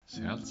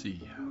sealt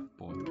siia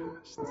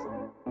podcast.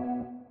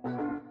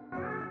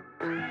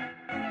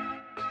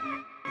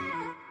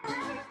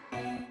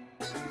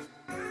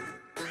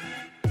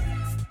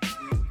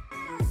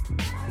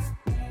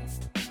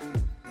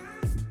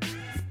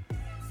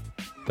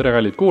 Tere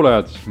kallid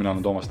kuulajad, mina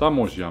olen Thomas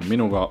Tammus ja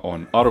minuga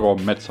on Argo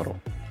Metsaru.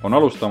 On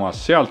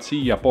alustamas sealt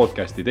siia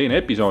podcasti teine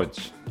episood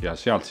ja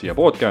sealt siia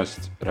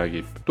podcast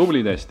räägib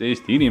tublidest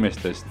Eesti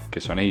inimestest,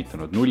 kes on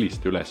ehitanud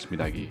nullist üles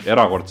midagi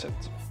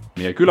erakordset.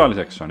 Meie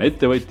külaliseks on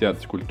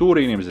ettevõtjad,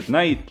 kultuuriinimesed,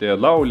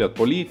 näitlejad, lauljad,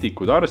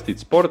 poliitikud, arstid,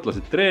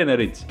 sportlased,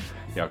 treenerid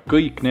ja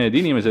kõik need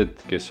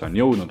inimesed, kes on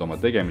jõudnud oma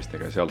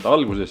tegemistega sealt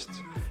algusest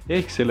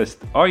ehk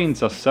sellest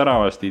ainsast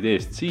säravast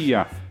ideest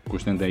siia,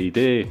 kus nende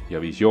idee ja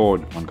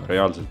visioon on ka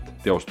reaalselt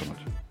teostunud.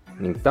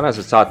 Ning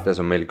tänases saates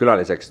on meil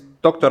külaliseks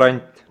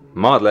doktorant,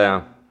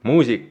 maadleja,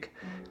 muusik,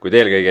 kuid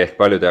eelkõige ehk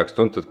paljude jaoks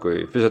tuntud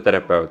kui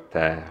füsioterapeut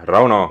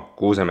Rauno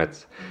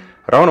Kuusemets.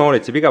 Rauno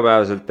hoolitseb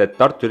igapäevaselt, et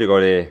Tartu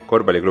Ülikooli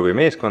korvpalliklubi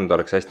meeskond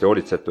oleks hästi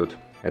hoolitsetud,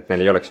 et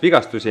neil ei oleks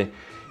vigastusi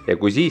ja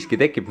kui siiski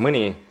tekib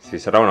mõni,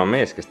 siis Rauno on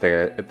mees, kes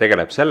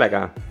tegeleb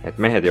sellega, et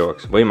mehed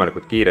jõuaks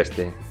võimalikult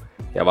kiiresti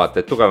ja vaata,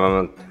 et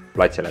tugevamalt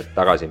platsile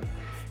tagasi.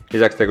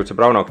 Lisaks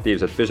tegutseb Rauno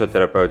aktiivselt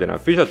füsioterapeudina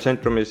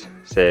füsiotsentrummis,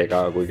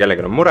 seega kui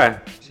kellelgi on mure,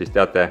 siis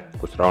teate,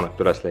 kust Raunot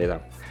üles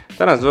leida.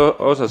 Tänases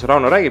osas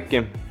Rauno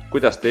räägibki,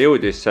 kuidas ta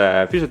jõudis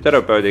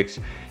füsioterapeudiks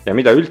ja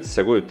mida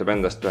üldse kujutab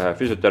endast ühe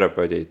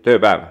füsioterapeudi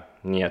tööpäev.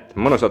 Nii et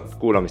mõnusat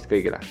kuulamist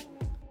kõigile.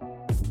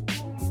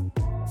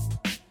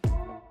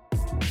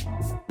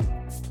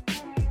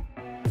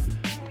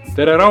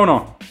 Tere Rauno!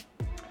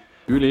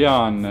 Ülihea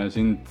on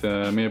sind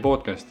meie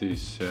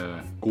podcastis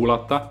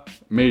kuulata,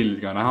 meil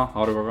ka näha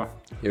Argoga.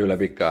 Ja üle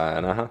pika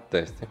näha,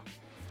 tõesti.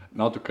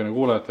 Natukene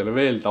kuulajatele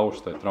veel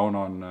tausta, et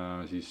Rauno on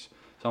siis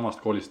samast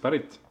koolist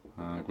pärit,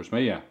 kus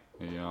meie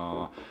ja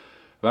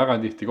väga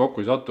tihti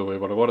kokku ei satu,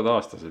 võib-olla kord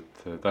aastas,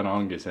 et täna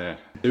ongi see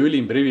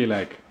ülim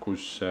privileeg,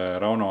 kus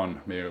Rauno on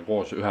meiega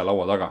koos ühe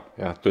laua taga.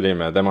 Jah,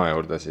 tulime tema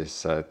juurde siis,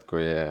 et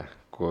kui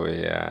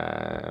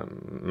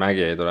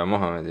Mägi ei tule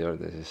Muhamedi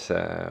juurde, siis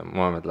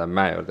Muhamed läheb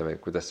mäe juurde või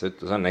kuidas see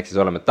ütlus on, ehk siis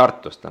oleme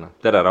Tartus täna.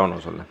 Tere Rauno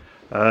sulle!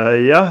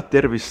 Jah,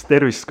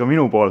 tervist ka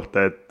minu poolt,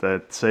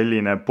 et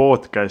selline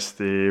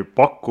podcasti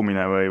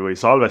pakkumine või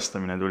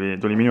salvestamine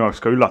tuli minu jaoks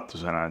ka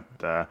üllatusena,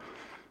 et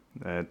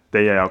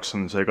teie jaoks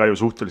on see ka ju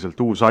suhteliselt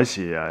uus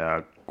asi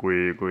ja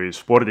kui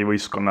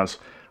spordivõistkonnas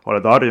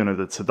oled harjunud,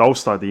 et see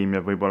taustatiim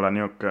jääb võib-olla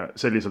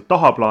selliselt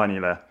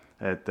tahaplaanile,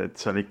 et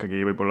seal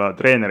ikkagi võib-olla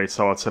treenerid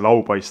saavad selle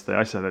au paista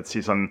ja asjad, et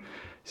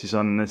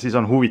siis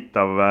on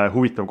huvitav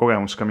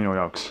kogemus ka minu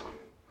jaoks.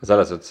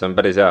 Selles suhtes on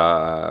päris hea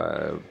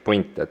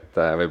point, et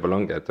võib-olla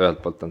ongi, et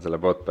ühelt poolt on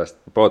selle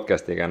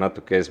podcastiga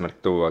natuke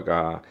eesmärk tuua ka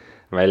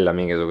välja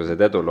mingisugused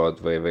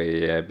edulood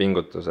või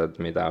pingutused,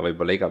 mida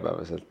võib-olla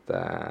igapäevaselt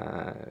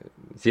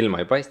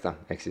silma ei paista,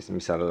 ehk siis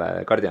mis seal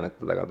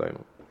kardjanete taga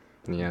toimub.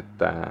 Nii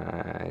et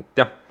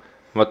jah,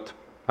 vot,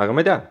 aga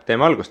ma ei tea,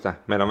 teeme algust,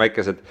 meil on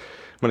väikesed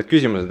mõned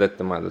küsimused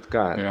ette mõeldud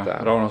ka.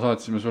 Rauno,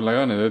 saatsime sulle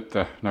ka need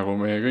ette, nagu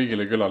meie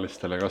kõigile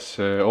külalistele, kas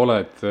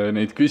oled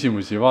neid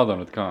küsimusi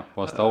vaadanud ka,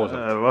 vasta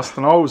ausalt?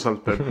 Vastan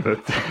ausalt,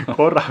 et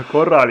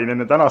korra olin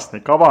enne tänast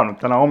neid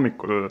kavanud, täna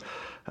hommikul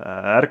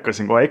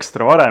ärkasin kohe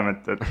ekstra varem,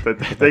 et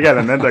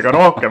tegelen nendega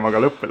rohkem, aga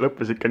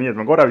lõppes ikka nii, et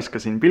ma korra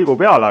viskasin pilgu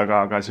peale,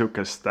 aga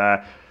sihukest,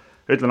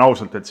 ütlen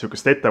ausalt, et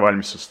sihukest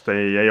ettevalmistust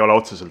ei ole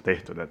otseselt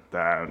tehtud,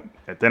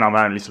 et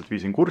enam-vähem lihtsalt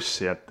viisin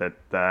kurssi, et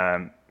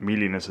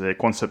milline see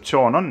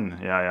kontseptsioon on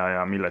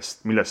ja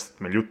millest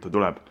meil juttu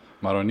tuleb.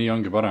 Ma arvan, nii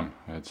ongi parem,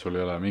 et sul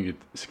ei ole mingit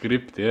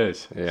skripti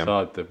ees,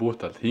 saad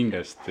puhtalt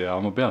hingest ja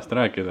oma peast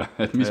rääkida,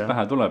 et mis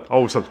pähe tuleb.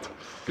 Ausalt.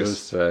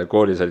 Kas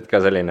koolis olid ka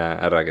selline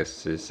härra, kes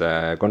siis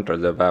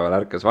kontrolltöö päeval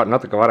ärkas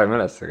natuke varem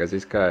üles, aga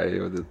siis ka ei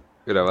jõudnud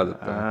üle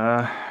vaadata?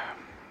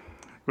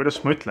 Kuidas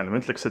ma ütlen? Ma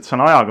ütleks, et see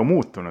on ajaga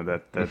muutunud,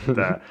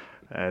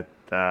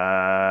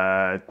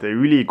 et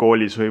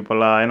ülikoolis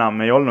võib-olla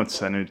enam ei olnud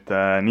see nüüd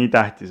nii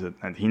tähtis, et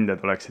need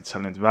hinded oleksid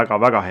seal nüüd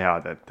väga-väga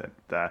head,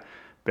 et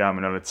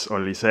peamine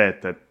oli see,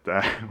 et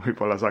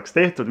võib-olla saaks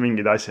tehtud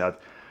mingid asjad,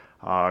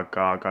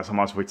 aga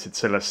samas võtsid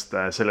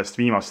sellest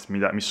viimast,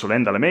 mis sulle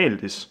endale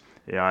meeldis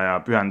ja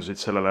pühendusid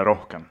sellele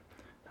rohkem.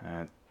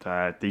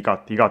 Et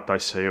igat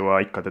asja jõua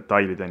ikka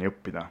detailideni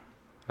õppida.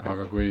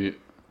 Aga kui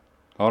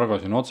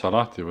Argo siin otsa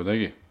lahti juba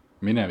tegi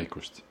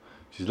minevikust,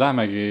 siis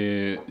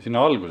lähemegi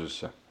sinna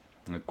algusesse,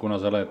 et kuna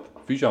sa oled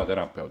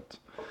füsioterapeut,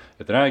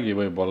 et räägi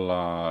võib-olla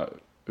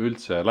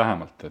üldse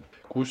lähemalt, et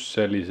kus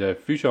sellise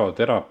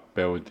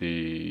füsioterapeudi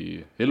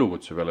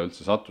elukutse peale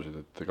üldse sattusid,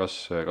 et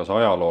kas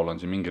ajalool on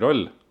siin mingi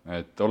roll,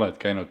 et oled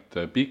käinud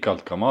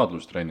pikalt ka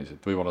maadlustrennis,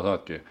 et võib-olla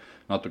saadki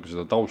natuke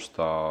seda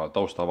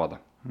tausta avada?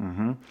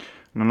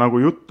 No nagu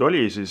jutt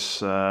oli,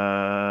 siis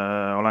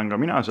olen ka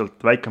mina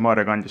sealt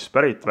Väike-Maarja kandist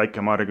pärit,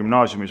 Väike-Maarja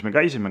gümnaasiumis me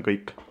käisime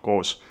kõik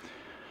koos.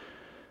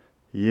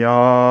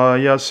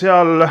 Ja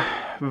seal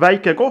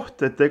väike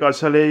koht, et ega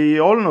seal ei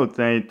olnud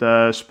neid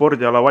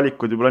spordiala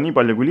valikuid võib-olla nii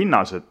palju kui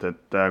linnas,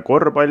 et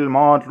korvpall,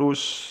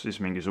 maadlus, siis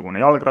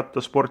mingisugune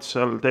jalgrattasport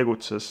seal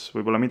tegutses,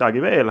 võib-olla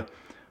midagi veel,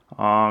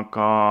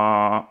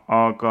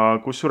 aga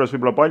kusjuures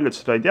võib-olla paljud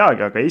seda ei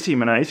teagi, aga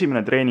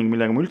esimene treening,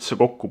 millega ma üldse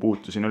kokku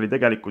puutusin, oli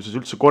tegelikkuses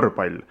üldse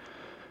korvpall.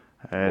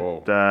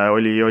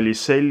 Oli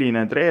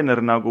selline treener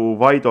nagu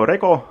Vaido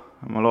Rego,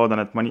 ma loodan,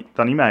 et ma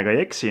ta nimega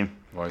ei eksi.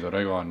 Vaido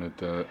Rego on nüüd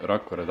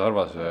Rakvere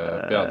Tarvase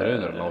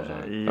peatreener lausa,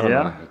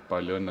 et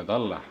palju õnne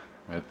talle,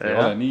 et ei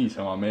ole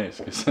niisama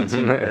mees, kes on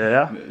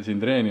siin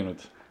treeninud.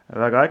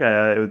 Väga äge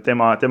ja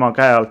tema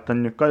käe alt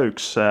on nüüd ka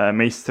üks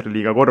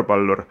meistriliiga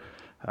korvpallur,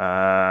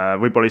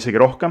 võib-olla isegi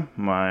rohkem,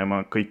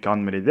 ma kõiki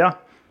andmeid ei tea.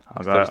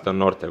 Aga sellest on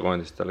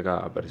noortekoondistel ka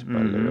päris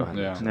palju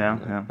juhendust.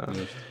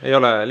 Ei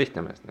ole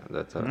lihtne mees,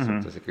 et sa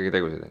suhtes ikkagi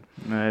tegusid.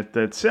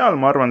 Et seal,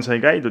 ma arvan, sai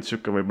käidud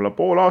siuke võib-olla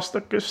pool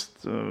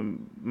aastakest,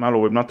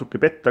 mälu võib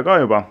natuke petta ka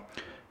juba.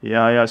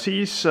 Ja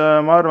siis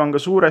ma arvan ka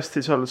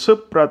suuresti seal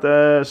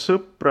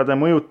sõprade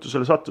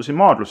mõjutusel sattusin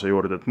maadluse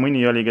juurde, et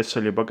mõni oli, kes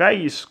seal juba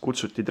käis,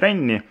 kutsuti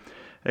trenni.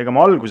 Ega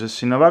ma alguses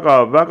sinna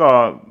väga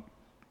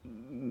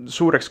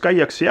suureks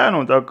käijaks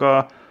jäänud,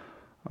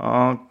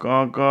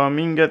 aga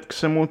mingi hetk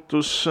see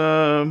muutus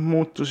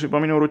juba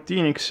minu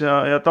rutiiniks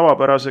ja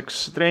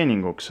tavapäraseks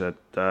treeninguks,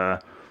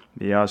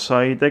 ja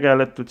sai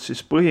tegeletud siis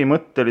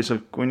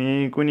põhimõtteliselt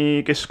kuni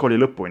keskkooli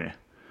lõpuni.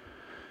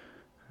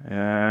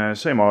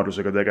 Sai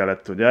maadlusega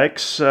tegeletud ja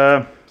eks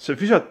see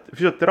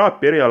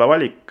füsioteraapia eriala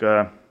valik,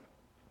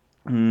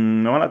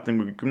 ma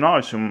mäletan, kui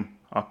gümnaasium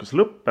hakkas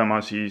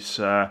lõppema, siis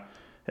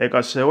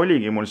ega see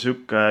oligi mul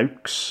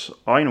üks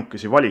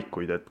ainukesi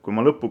valikuid, et kui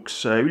ma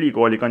lõpuks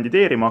ülikooli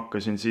kandideerima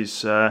hakkasin,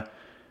 siis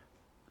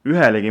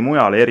ühelegi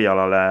mujale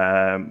erialale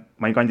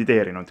ma ei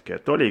kandideerinudki,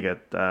 et oligi,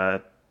 et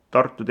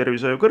Tartu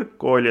Tervishoiu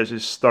kõrgkooli ja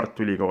siis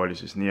Tartu Ülikooli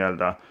siis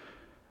nii-öelda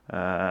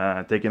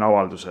tegin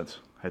avaldused.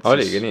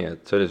 Oligi nii,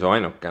 et see oli su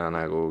ainukene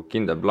nagu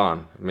kindel plaan,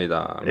 mida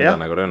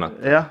nagu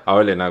rünnata. Aga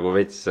oli nagu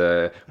veits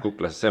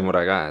kuklas see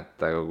mure ka,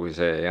 et kui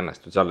see ei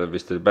õnnestu, seal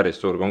vist oli päris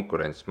suur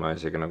konkurents, ma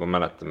isegi nagu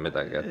mäletan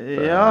midagi.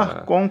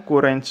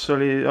 Konkurents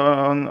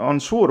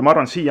on suur, ma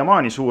arvan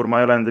siiamaani suur,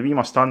 ma ei ole nende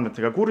viimaste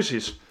andmetega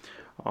kursis,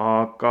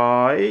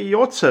 aga ei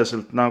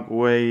otseselt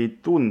nagu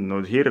ei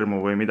tundnud hirmu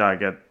või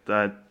midagi,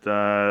 et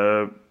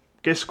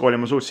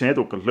keskkooli ma suutsin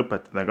edukalt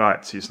lõpetada ka,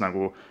 et siis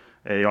nagu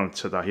ei olnud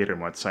seda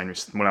hirmu, et sain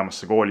vist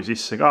mõlemasse kooli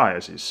sisse ka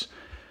ja siis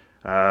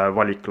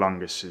valik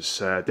langes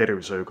siis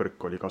tervishoiu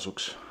kõrgkooli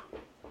kasuks.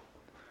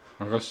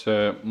 Aga kas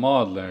see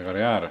maadleja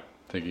karjäär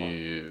tegi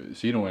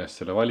sinu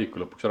eest selle valiku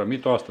lõpuks ära?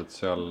 Mitu aastat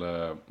seal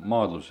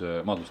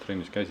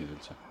maadlustrennis käisid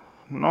üldse?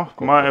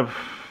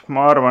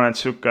 Ma arvan, et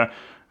siuke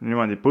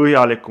niimoodi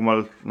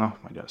põhjalikumalt, ma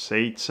ei tea,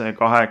 7,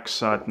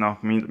 8, et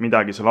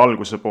midagi seal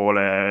alguse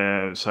poole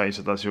sai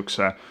seda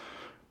siukse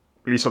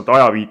lihtsalt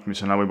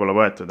ajaviitmisena võib-olla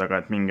võetud, aga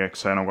et mingi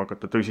eks sai nagu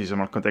hakata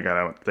tõsisemalt ka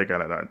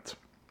tegeleda, et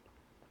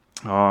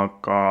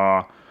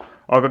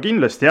aga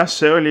kindlasti jah,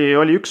 see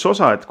oli üks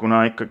osa, et kuna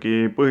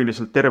ikkagi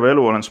põhiliselt terve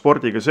elu olen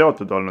spordiga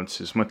seotud olnud,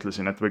 siis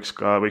mõtlesin, et võiks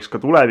ka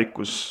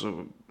tulevikus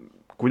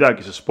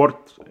kuidagi see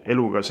sport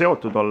eluga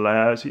seotud olla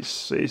ja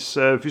siis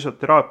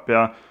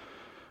füsioteraapia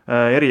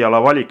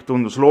eriala valik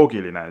tundus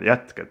loogiline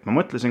jätk, et ma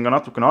mõtlesin ka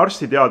natukene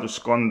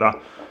arstiteaduskonda,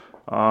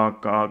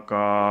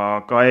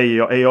 aga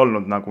ei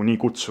olnud nagu nii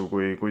kutsu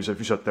kui see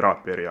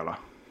füsioteraapia eriala.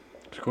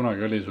 Kas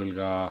kunagi oli sul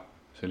ka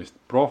sellist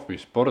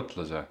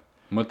profisportlase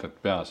mõtet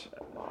peas,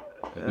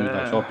 et nüüd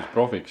läheks hoopis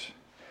profiks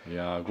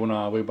ja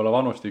kuna võib-olla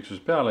vanust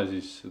tiksus peale,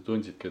 siis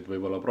tundsidki, et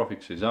võib-olla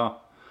profiks ei saa,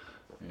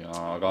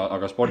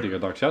 aga spordiga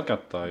tahaks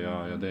jätkata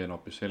ja teen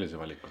hoopis sellise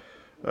valiku?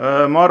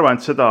 Ma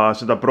arvan, et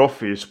seda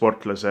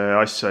profisportlase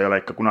asja ei ole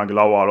ikka kunagi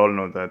laual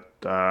olnud,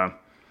 et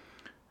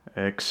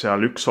eks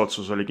seal üks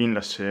otsus oli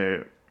kindlasti,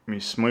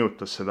 mis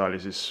mõjutas seda, oli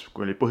siis,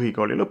 kui oli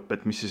põhikooli lõpp,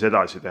 et mis siis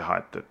edasi teha,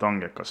 et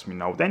ongi, et kas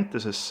minna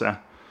Audentesesse,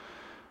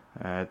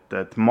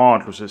 et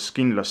maadluses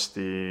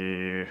kindlasti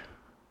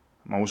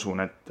ma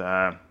usun, et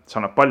see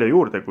annab palju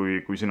juurde,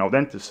 kui sinna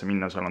Audentesesse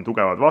minna, seal on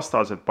tugevad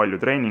vastased, palju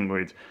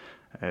treeninguid,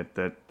 et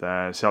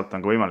sealt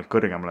on ka võimalik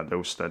kõrgemale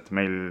tõusta, et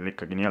meil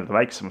ikkagi nii-öelda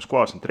väiksemas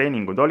kohas need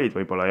treeningud olid,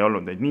 võib-olla ei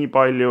olnud neid nii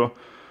palju,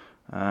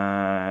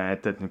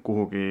 et nüüd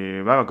kuhugi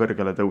väga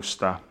kõrgele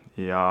tõusta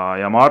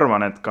ja ma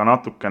arvan, et ka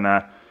natukene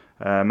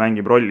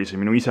mängib rolli see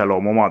minu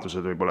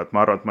iseloomuomadused võib-olla, et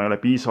ma arvan, et ma ei ole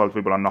piisavalt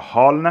võib-olla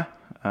nahaalne,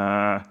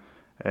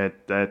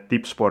 et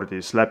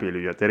tippspordis läbi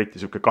lüüa, et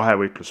eriti siuke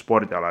kahevõitlus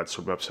spordiala, et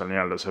sul peab seal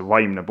nii-öelda see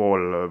vaimne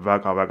pool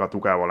väga-väga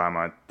tugev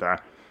olema,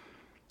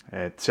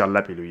 et seal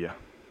läbi lüüa.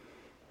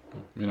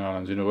 Mina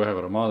olen sinuga ühe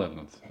korra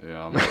maadelnud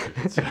ja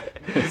mõtlen,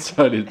 et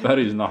sa olid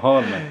päris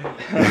nahaalne.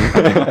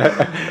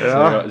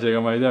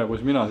 Seega ma ei tea,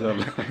 kus mina seal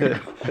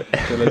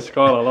selle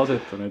skaalal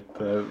asetun, et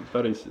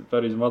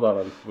päris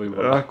madalalt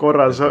võib-olla.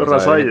 Korra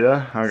sai,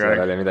 jah.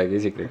 Seal oli midagi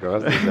isiklikku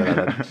vastus.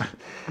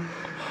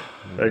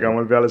 Ega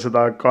mul peale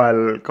seda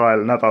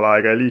kael nädala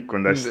aega ei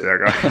liikunud hästi,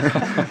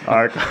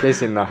 aga... Kes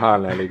siin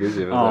nahaalne oli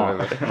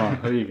küsimus?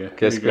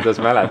 Kes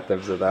kuidas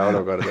mäletab seda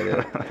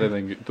olukorda?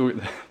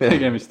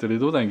 Tegemist oli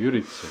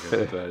tudengiüritusega,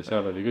 et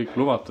seal oli kõik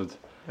lubatud,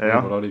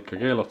 võib-olla olid ka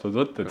keelatud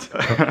võtted,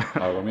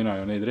 aga mina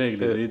ju neid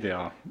reegleid ei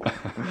tea.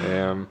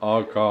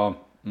 Aga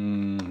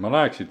ma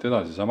läheks siit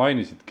edasi, sa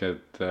mainisidki,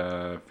 et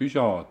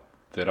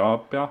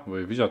füsioteraapia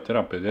või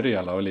füsioterapeudi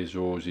eriala oli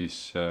su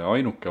siis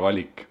ainuke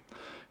valik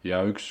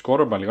ja üks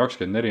korvpalli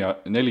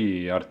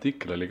 24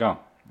 artikkel oli ka,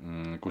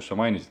 kus sa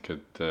mainisidki,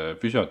 et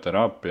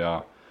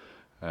füsioteraapia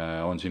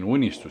on sinu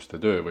unistuste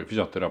töö või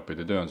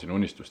füsioterapeudi töö on sinu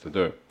unistuste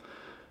töö.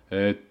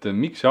 Et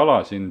miks see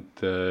ala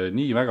sind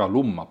nii väga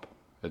lummab,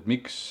 et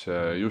miks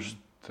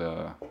just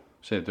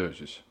see töö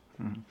siis?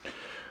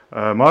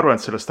 Ma arvan,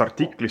 et sellest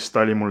artiklist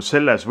oli mul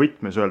selles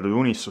võtmes öeldud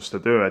unistuste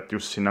töö, et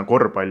just sinna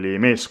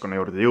korvpallimeeskonna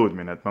juurde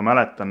jõudmine, et ma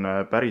mäletan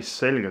päris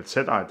selgelt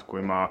seda, et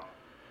kui ma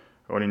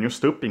olin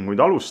just õpinguid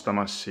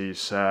alustamas,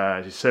 siis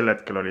sel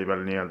hetkel oli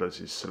veel nii-öelda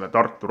siis selle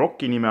Tartu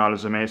Rocki nime all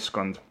see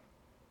meeskond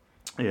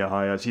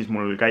ja siis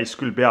mul käis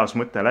küll peas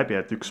mõte läbi,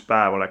 et üks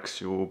päev oleks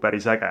ju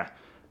päris äge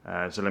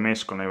selle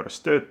meeskonna juures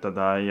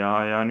töötada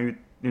ja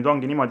nüüd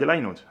ongi niimoodi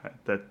läinud,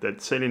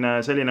 et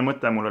selline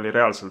mõte mul oli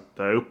reaalselt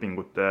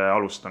õpingute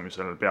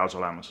alustamisel peas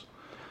olemas.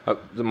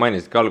 Sa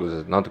mainisidki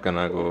alguses, et natuke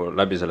nagu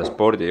läbi selle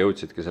spordi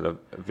jõudsidki selle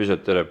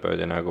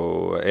füsioterapeudi nagu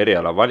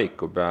eriala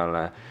valiku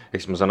peale.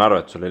 Eks ma saan aru,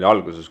 et sul oli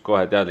alguses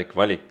kohe teadlik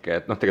valik,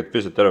 et tegelikult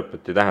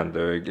füsioterapeut ei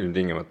tähenda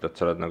ilmtingimata, et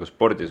sa oled nagu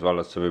spordis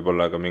vallas, see võib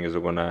olla ka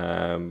mingisugune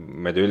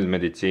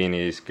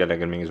üldmeditsiinis,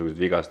 kellelgi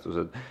mingisugused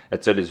vigastused,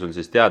 et see oli sul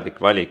siis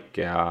teadlik valik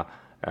ja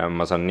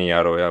ma saan nii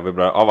aru ja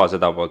võib-olla ava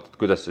seda poolt, et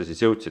kuidas sa siis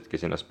jõudsidki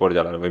sinna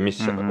spordialale või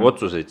mis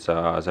otsuseid sa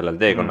sellel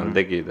teekonnal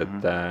tegid,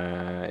 et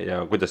ja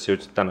kuidas sa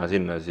jõudsid täna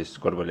sinna siis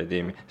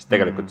korvpallitiimi, sest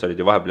tegelikult sa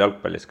olid ju vahepeal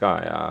jalgpallis ka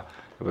ja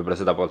võib-olla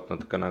seda poolt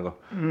natuke nagu.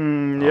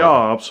 Jaa,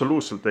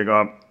 absoluutselt,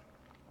 ega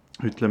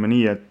ütleme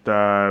nii, et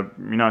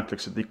mina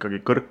ütleks, et ikkagi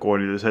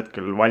kõrgkoolides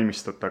hetkel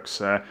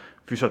valmistatakse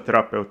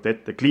füsioterapeute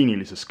ette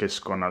kliinilises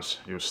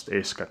keskkonnas just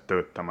eeskätt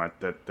töötama,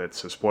 et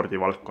see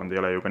spordivaldkond ei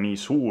ole ju ka nii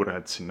suur,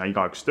 et sinna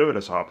igaüks tööle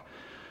saab.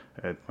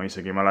 Et ma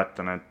isegi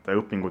mäletan, et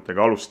õpingutega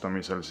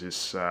alustamisel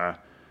siis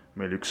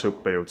meil üks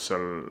õppejõud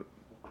seal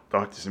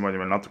tahtis niimoodi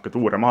meil natuke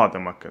tuure maha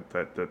tõmmaka,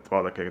 et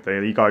vaadake, et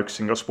igaüks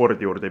siin ka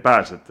spordi juurde ei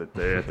pääse, et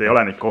ei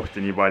ole neid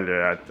kohti nii palju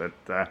ja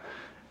et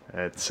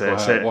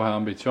kohe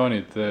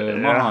ambitsioonid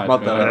maha,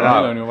 et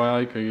meil on ju vaja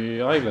ikkagi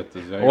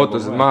haiglates.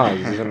 Ootused maha,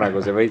 siis on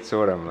nagu see võit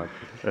suurem.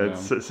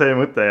 Et see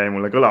mõte jäi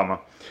mulle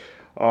kõlama.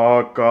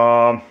 Aga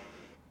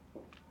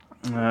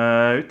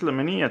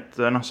ütleme nii, et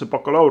see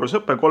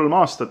bakalaureusõpe 3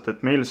 aastat,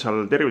 et meil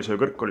seal tervishoiu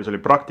kõrgkoolis oli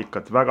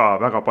praktikat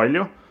väga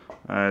palju,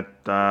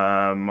 et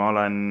ma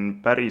olen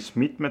päris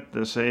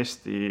mitmetes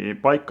Eesti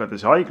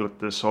paikades ja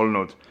haiglates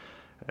olnud,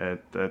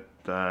 et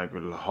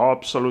küll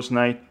Haapsalus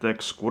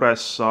näiteks,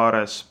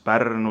 Kuressaares,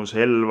 Pärnus,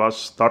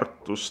 Elvas,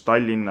 Tartus,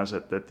 Tallinnas,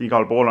 et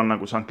igal pool on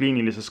nagu saan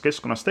kliinilises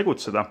keskkonnas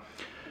tegutseda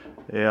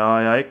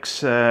ja eks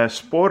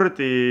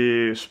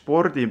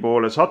spordi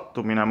poole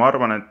sattumine, ma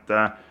arvan, et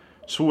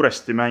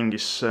suuresti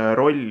mängis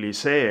rolli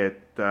see,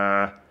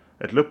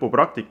 et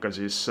lõpupraktika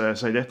siis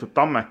sai tehtud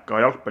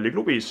Tammeka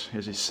jalgpalliklubis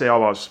ja siis see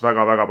avas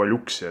väga palju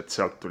uksi, et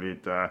sealt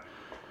tulid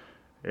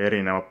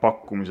erinevad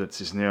pakkumised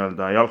siis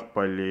nii-öelda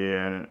jalgpalli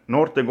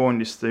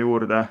noortekoondiste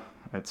juurde,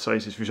 et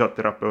sai siis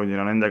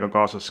füsioterapeudina nendega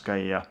kaasas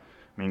käia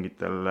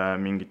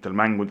mingitel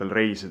mängudel,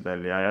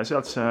 reisidel ja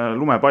sealt see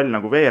lumepall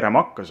nagu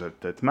veerema hakkas,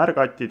 et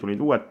märgati,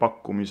 tulid uued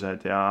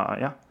pakkumised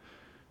ja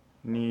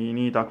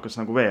nii ta hakkas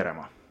nagu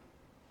veerema.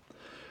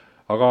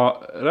 Aga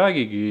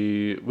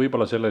räägigi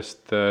võib-olla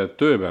sellest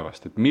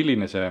tööpäevast, et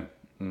milline see,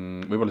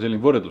 võib-olla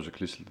selline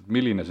võrdluseks lihtsalt, et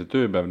milline see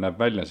tööpäev näeb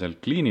välja seal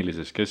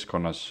kliinilises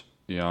keskkonnas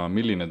ja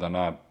milline ta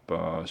näeb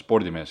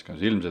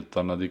spordimeeskonnas. Ilmselt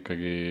on nad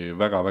ikkagi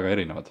väga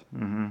erinevad.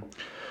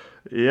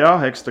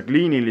 Jah, eks ta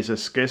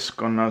kliinilises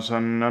keskkonnas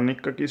on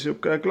ikkagi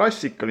siuke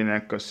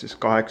klassikaline, kas siis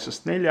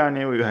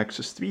 8-4 või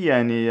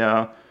 9-5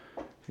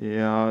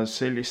 ja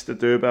selliste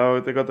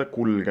tööpäevadega ta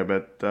kulgeb,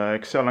 et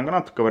eks seal on ka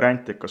natuke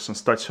varianti, kas on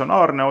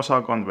statsionaarne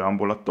osakond või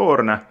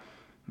ambulatoorne,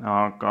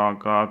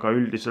 aga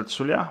üldiselt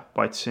sul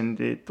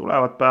patsiendid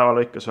tulevad päeva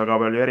lõikes väga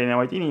palju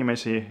erinevaid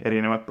inimesi,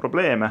 erinevaid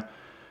probleeme,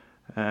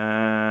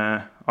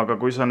 aga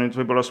kui sa nüüd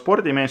võib-olla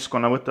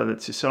spordimeeskonna võtad,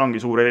 et siis seal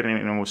ongi suur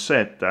erinevus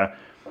see,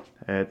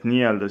 et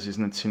nii-öelda siis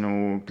need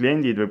sinu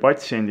kliendid või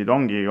patsiendid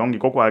ongi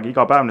kogu aeg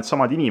iga päev need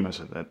samad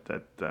inimesed,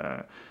 et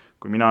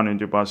kui mina nüüd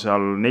juba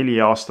seal 4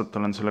 aastat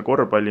olen selle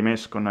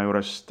korvpallimeeskonna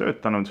juures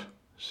töötanud,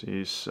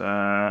 siis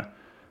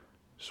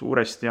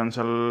suuresti on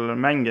seal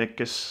mängijad,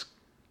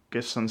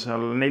 kes on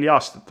seal 4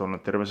 aastat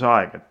olnud terve see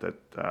aeg,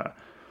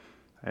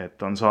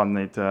 et on saanud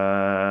neid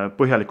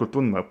põhjalikult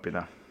tundma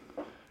õppida.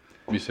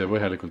 Mis see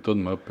põhjalikult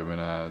tundma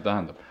õppimine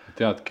tähendab?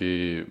 Teadki,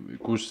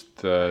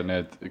 kust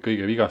need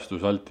kõige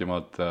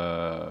vigastusaltimad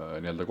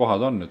nii-öelda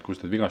kohad on, et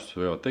kust need vigastused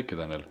võivad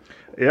tekkida neil?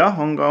 Jah,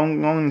 on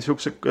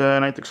niisugused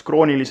näiteks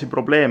kroonilisi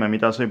probleeme,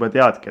 mida sa juba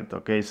teadki, et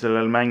okei,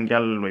 sellel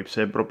mängijal võib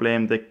see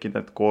probleem tekkida,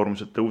 et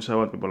koormused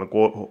tõusevad võib-olla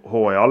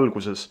hooaja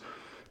alguses,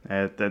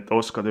 et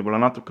oskad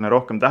võib-olla natukene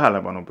rohkem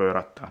tähelepanu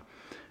pöörata.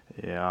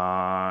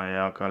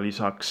 Ja ka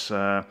lisaks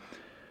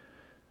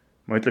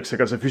ma ütleks,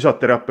 ega see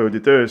füsioterapeudi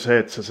töö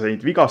see, et sa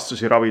said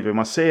vigastusi ravid või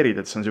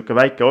masseerid, et see on niisugune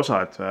väike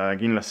osa, et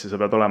kindlasti sa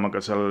pead olema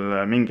ka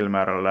seal mingil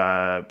määral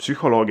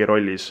psühholoogi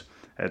rollis,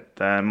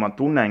 et ma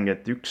tunnengi,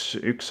 et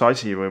üks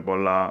asi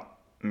võib-olla,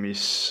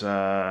 mis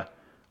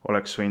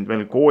oleks võinud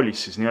veel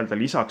koolis siis nii-öelda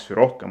lisaks või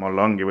rohkem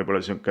olla, ongi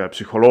võib-olla selline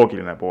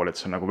psühholoogiline pool, et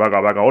see on nagu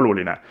väga-väga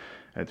oluline.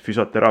 Et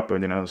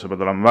füsioterapeudina sa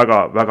pead olema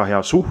väga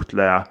hea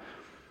suhtleja.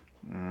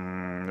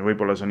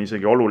 Võib-olla see on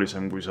isegi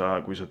olulisem, kui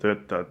sa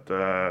töötad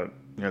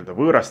nii-öelda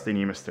võõraste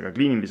inimestega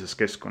kliinilises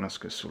keskkonnas,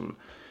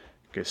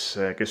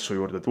 kes su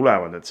juurde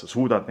tulevad, et sa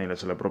suudad neile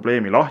selle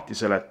probleemi lahti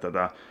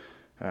seletada,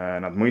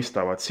 nad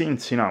mõistavad sind,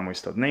 sina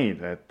mõistad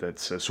neid, et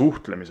see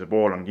suhtlemise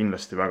pool on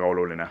kindlasti väga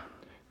oluline.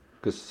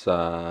 Kas see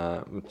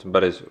on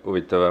päris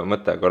huvitav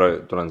mõte, korra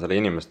tulen selle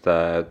inimeste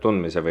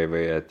tundmise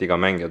või et iga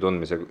mängija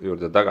tundmise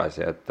juurde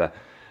tagasi, et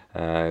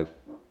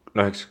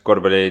eks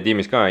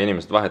korvpallitiimis ka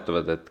inimesed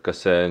vahetuvad, et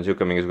kas see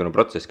on mingisugune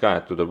protsess ka,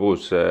 et tuleb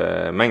uus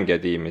mängija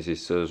tiimi,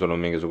 siis sul on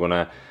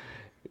mingisugune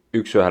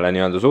üks-ühele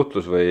nii-öelda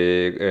suhtlus või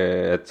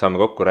et saame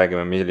kokku,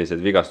 räägime,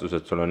 millised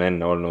vigastused sul on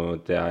enne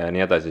olnud ja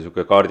nii edasi,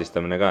 niisugune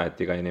kaardistamine ka,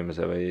 et iga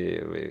inimese või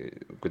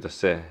kuidas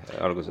see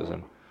alguses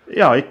on?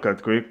 Jaa, ikka,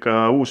 et kui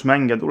ikka uus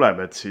mängija tuleb,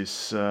 et siis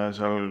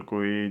seal,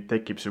 kui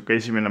tekib niisugune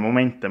esimene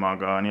moment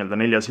temaga nii-öelda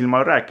 4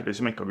 silmal rääkida,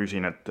 siis ma ikka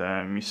küsin, et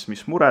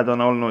mis mured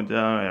on olnud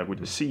ja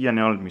kuidas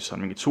siiani olnud, mis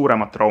on mingid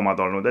suuremad traumad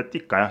olnud, et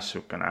ikka jah,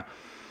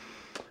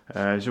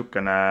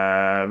 niisugune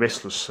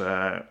vestlus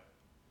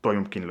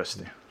toimub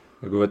kindlasti.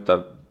 Ja kui võtta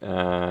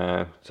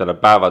selle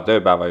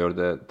tööpäeva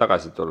juurde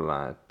tagasi tulla,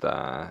 et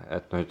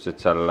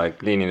ütlesid seal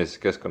kliinilises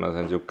keskkonnas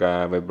on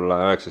niisugune võib-olla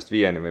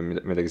 9-5 või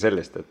midagi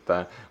sellist, et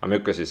aga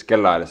milline siis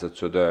kellaajaliselt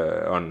su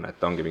töö on, et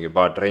ongi mingi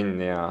paar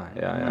trenni ja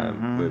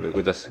või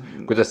kuidas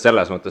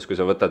selles mõttes, kui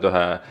sa võtad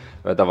ühe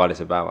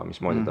tavalise päeva,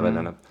 mismoodi ta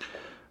välja näeb?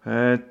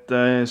 Et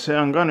see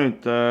on ka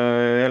nüüd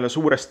jälle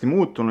suuresti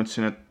muutunud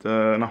siin, et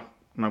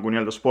nagu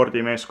nii-öelda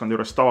spordimeeskond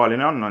juures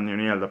tavaline on ju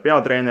nii-öelda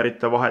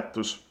peatreenerite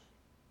vahetus.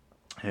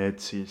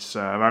 Et siis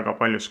väga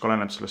paljuski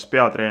oleneb sellest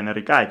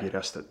peatreeneri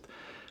käekirjast,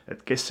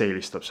 et kes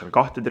eelistab seal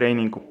 2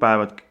 treeningut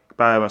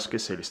päevas,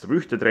 kes eelistab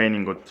 1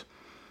 treeningut.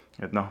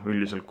 Et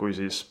üldiselt kui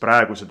siis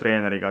praeguse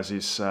treeneriga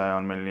siis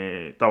on meil nii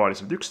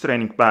tavaliselt 1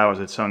 treening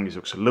päevas, et see ongi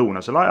niisugusel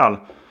lõunasel ajal,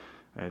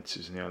 et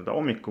siis nii-öelda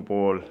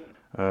hommikupool.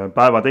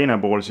 Päeva teine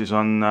pool siis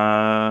on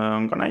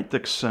ka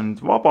näiteks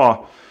vaba,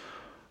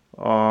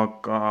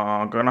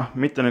 aga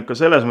mitte nüüd ka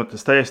selles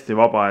mõttes täiesti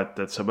vaba,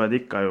 et sa pead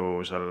ikka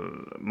ju seal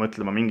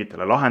mõtlema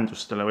mingitele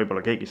lahendustele,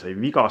 võib-olla keegi sai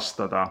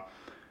vigastada,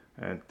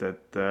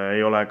 et ei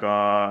ole ka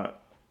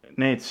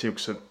need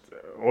siuksed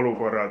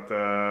olukorrad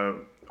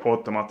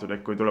ootamatud,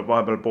 et kui tuleb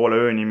vahepeal poole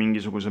ööni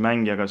mingisuguse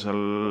mängijaga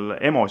seal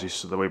EMO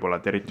istuda võib-olla,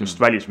 et eriti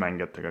just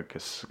välismängijatega,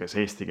 kes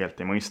eesti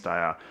keelt ei mõista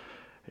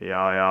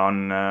ja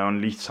on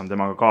lihtsam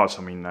temaga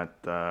kaasa minna,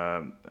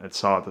 et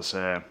saada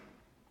see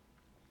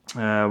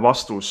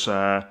vastus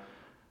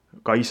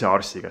ka ise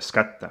arsti käest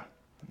kätte.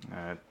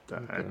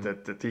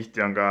 Et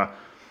tihti on ka,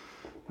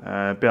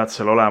 pead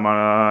seal olema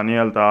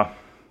nii-öelda,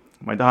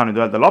 ma ei taha nüüd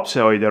öelda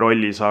lapsehoidja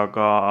rollis,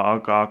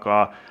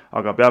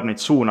 aga peab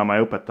neid suunama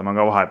ja õpetama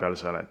ka vahepeal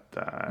seal,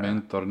 et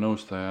mentor,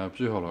 nõustaja,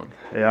 psühholoog.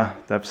 Jah,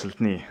 täpselt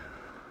nii.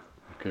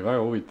 Okei, väga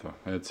huvitav,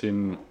 et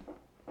siin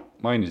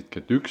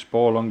mainisidki, et üks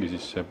pool ongi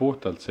siis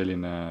puhtalt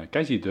selline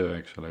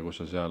käsitöö, eks ole, kus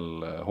sa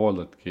seal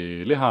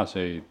hooldadki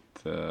lihaseid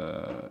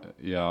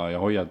ja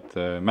hoiad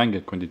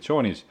mängijad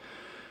konditsioonis,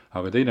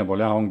 aga teine pool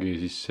ongi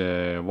siis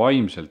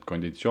vaimselt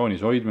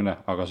konditsioonis hoidmine,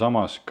 aga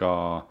samas ka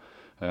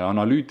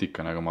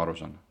analüütika, nagu ma aru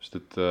saan. Sest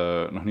et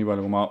nii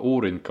palju, kui ma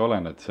uurinud ka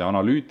olen, et see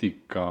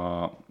analüütika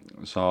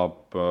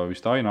saab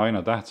vist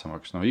aina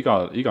tähtsamaks,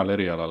 igal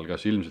erialal,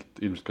 kas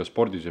ilmselt ka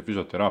spordis ja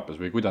füsioteraapias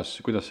või kuidas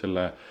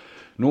selle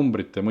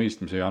numbrite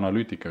mõistmise ja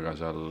analüütikaga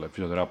seal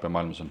füsioteraapia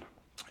maailmas on?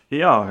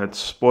 Jaa, et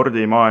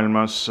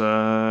spordimaailmas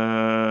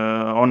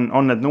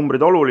on need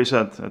numbrid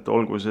olulised, et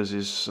olgu see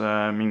siis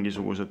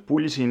mingisugused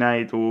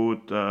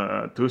pulsinäidud,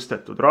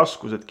 tõstetud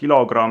raskused,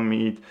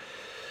 kilogrammid,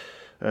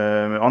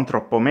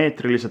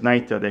 antropomeetrilised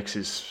näitajad ehk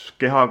siis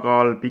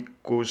kehakaal,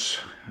 pikkus,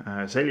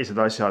 sellised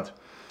asjad.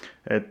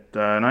 Et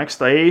eks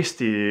ta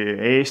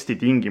Eesti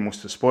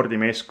tingimustes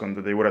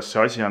spordimeeskondade juures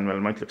see asi on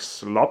veel, ma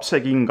ütleks,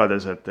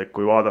 lapsekingades, et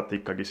kui vaadata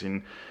ikkagi siin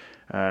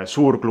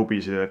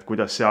suurklubisid, et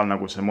kuidas seal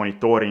nagu see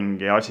monitooring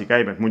ja asi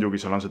käib, et muidugi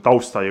seal on see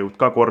taustajõud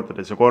ka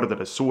kordades ja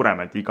kordades suurem,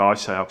 et iga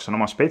asja jaoks on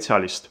oma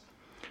spetsialist.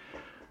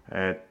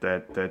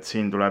 Et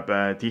siin tuleb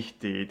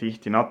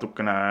tihti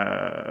natukene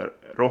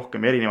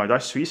rohkem erinevaid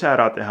asju ise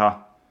ära teha,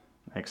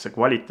 eks see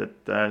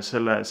kvaliteet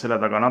selle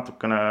taga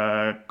natukene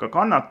ka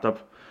kannatab,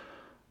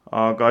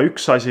 aga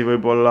üks asi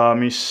võib-olla,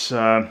 mis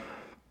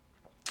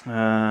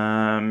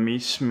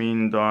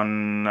mind on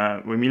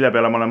või mille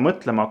peale ma olen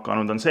mõtlema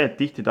hakanud, on see, et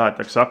tihti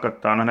tahetakse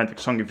hakata,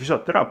 näiteks ongi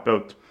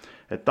füsioterapeut,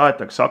 et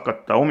tahetakse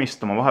hakata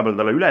omistama vahepeal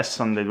talle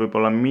ülesandeid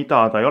võib-olla,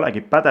 mida ta ei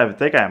olegi pädev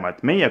tegema,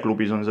 et meie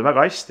klubis on see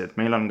väga hästi, et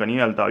meil on ka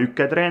nii-öelda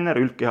üketreener,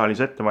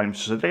 üldkehalise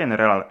ettevalmistuse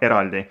treener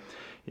eraldi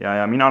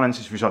ja mina olen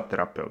siis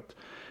füsioterapeut.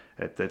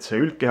 Et see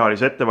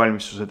üldkehalise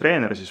ettevalmistuse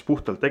treener siis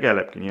puhtalt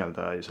tegelebki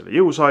nii-öelda selle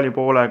jõusaali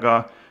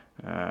poolega,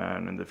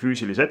 nende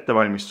füüsilise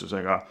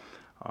ettevalmistusega,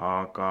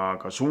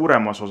 aga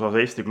suuremas osas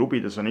Eesti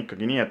klubides on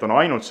ikkagi nii, et on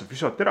ainult see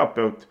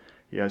füsioterapeut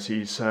ja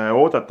siis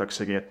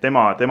oodataksegi, et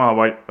tema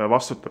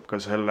vastutab ka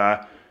selle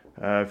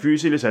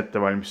füüsilise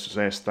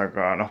ettevalmistuse eest,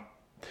 aga noh,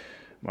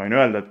 ma võin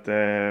öelda,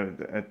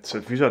 et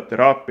see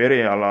füsioteraapia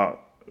eriala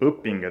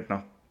õping, et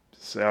noh,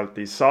 sealt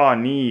ei saa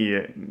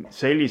nii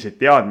selliseid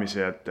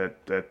teadmisi,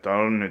 et ta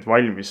on nüüd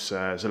valmis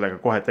sellega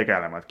kohe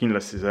tegelema, et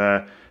kindlasti see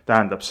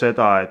tähendab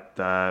seda, et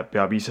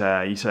peab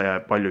ise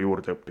palju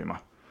juurde õppima.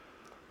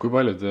 Kui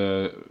palju te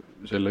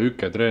selle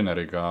üke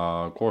treeneriga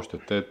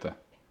koostööd teete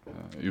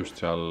just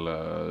seal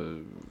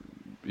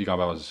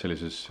igapäevases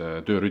sellises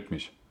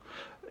töörütmis?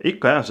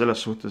 Ikka jah,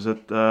 selles suhtes,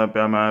 et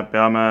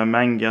peame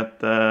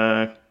mängijate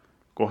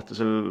kohta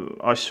seal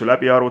asju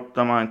läbi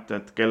arutama,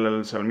 et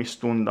kellel seal mis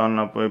tunda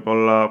annab,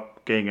 võib-olla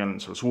keegi on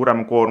seal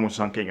suurema koormuse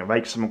saanud, keegi on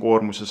väiksema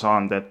koormuse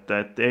saanud,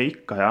 et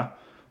ikka jah,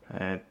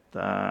 et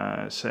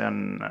see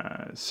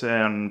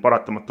on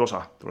paratamatu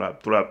osa,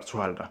 tuleb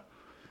suhelda.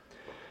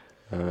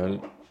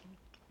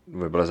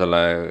 Võib-olla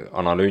selle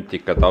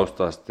analüütika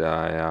taustast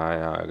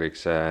ja kõik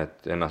see,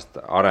 et ennast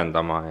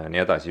arendama ja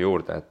nii edasi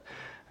juurde, et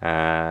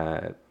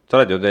sa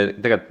oled ju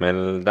tegelikult meil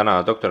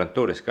täna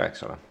doktorantuuris ka,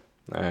 eks ole.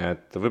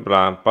 Et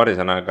võib-olla paari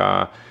sõnaga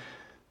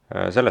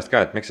sellest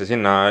ka, et miks sa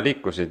sinna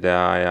liikusid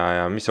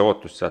ja mis see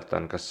ootus sealt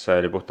on, kas see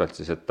oli puhtalt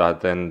siis, et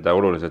tahad enda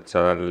oluliselt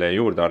seal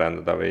juurde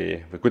arendada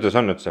või kuidas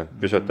on nüüd see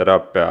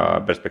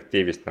füsioteraapia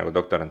perspektiivist nagu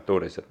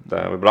doktorantuuris, et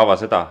võib-olla ava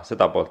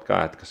seda poolt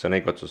ka, et kas see on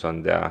õige otsus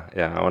olnud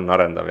ja on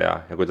arendav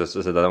ja kuidas sa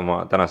seda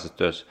oma tänases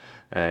töös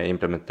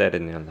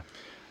implementeerid nii-öelda?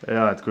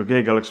 Ja, et kui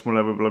keegi oleks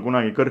mulle võib-olla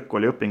kunagi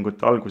kõrgkooli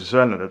õpingute alguses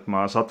öelnud, et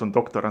ma satun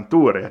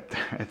doktorantuuri,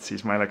 et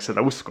siis ma ei oleks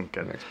seda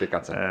uskunudki. Et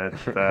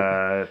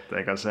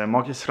ega see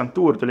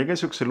magistrantuur tuli ka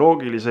niisuguse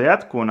loogilise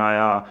jätkuna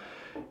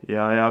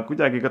ja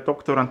kuidagi ka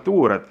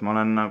doktorantuur, et ma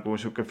olen nagu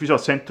niisugune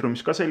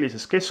füsiotsentrummis ka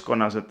sellises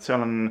keskkonnas, et seal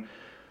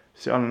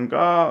on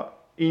ka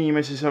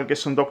inimesi seal,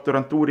 kes on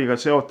doktorantuuriga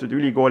seotud,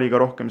 ülikooliga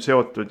rohkem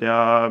seotud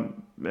ja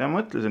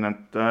mõtlesin,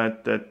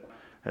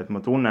 et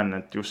ma tunnen,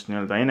 et just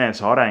nii-öelda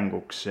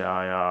enesearenguks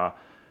ja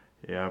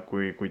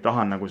kui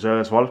tahan nagu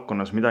selles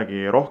valdkonnas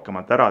midagi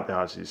rohkemat ära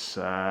teha,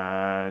 siis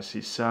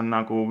see on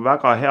nagu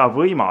väga hea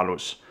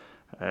võimalus,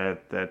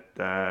 et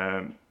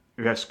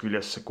ühest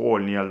küljest see kool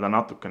nii-öelda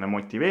natukene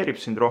motiveerib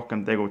sind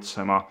rohkem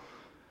tegutsema,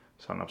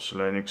 see annab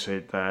sulle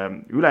niisuguseid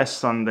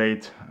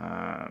ülesandeid,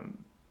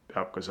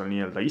 peab ka seal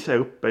nii-öelda ise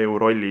õppejõu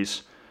rollis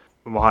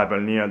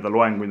vahepeal nii-öelda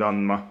loenguid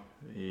andma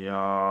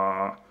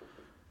ja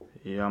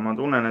ma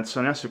tunnen, et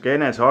see on jah, niisugune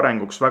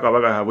enesearenguks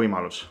väga-väga hea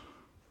võimalus.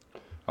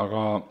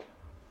 Aga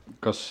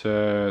kas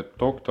see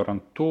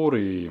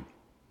doktorantuuri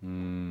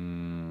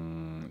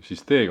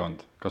siis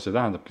teekond, kas see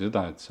tähendabki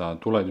seda, et sa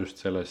tuled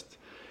just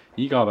sellest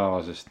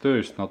igapäevasest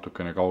tööst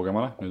natukene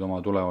kaugemale nüüd oma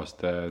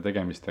tulevaste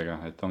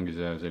tegemistega, et ongi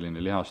see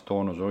selline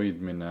lihastoonuse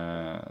hoidmine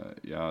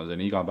ja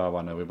selline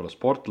igapäevane võib-olla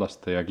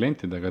sportlaste ja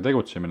klientidega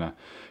tegutsemine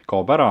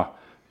kaob ära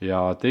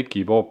ja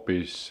tekib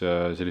hoopis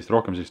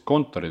rohkem sellist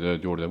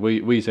kontoritööd juurde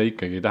või see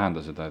ikkagi ei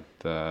tähenda seda,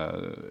 et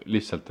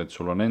lihtsalt, et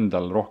sul on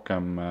endal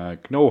rohkem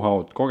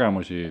know-how'd,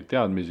 kogemusi,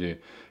 teadmisi,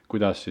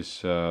 kuidas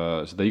siis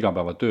seda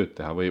igapäeva tööd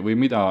teha või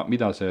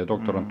mida see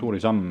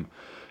doktorantuuri samm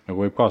nagu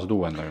võib kaasa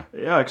tuua endaga?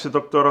 Ja, eks see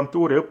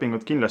doktorantuuri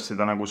õpingud kindlasti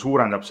ta nagu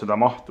suurendab seda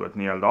mahtu, et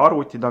nii-öelda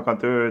arvuti taga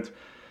tööd,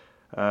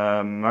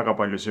 väga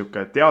palju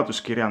siuke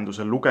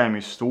teaduskirjanduse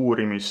lugemist,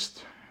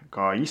 uurimist,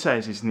 ka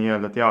ise siis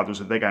nii-öelda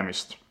teaduse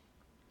tegemist.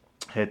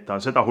 Et ta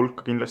seda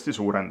hulka kindlasti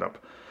suurendab.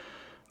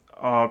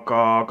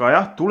 Aga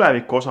jah,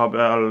 tuleviku osa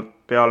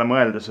peale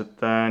mõeldes, et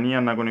nii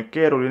on nagu nüüd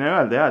keeruline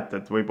öelda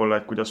et võib-olla,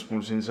 et kuidas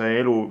mul siin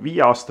see elu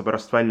 5 aasta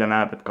pärast välja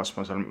näeb, et kas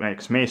ma seal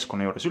näiteks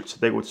meeskonna juures üldse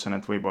tegutsen,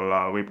 et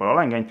võib-olla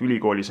olengi ainult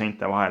ülikooli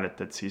seinte vahel,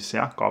 et siis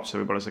jah, kaob see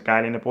võib-olla see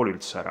käeline pool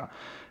üldse ära.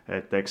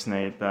 Et eks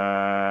neid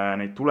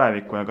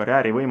tuleviku ja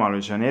karjääri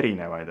võimalusi on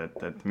erinevaid,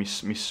 et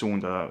mis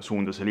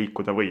suunda see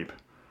liikuda võib.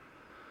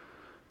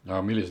 Ja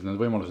millised need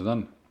võimalused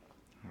on?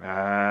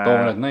 Too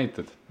need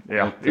näited.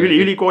 Jah,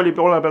 ülikooli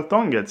poole pealt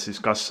ongi, et siis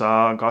kas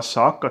sa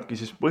hakkadki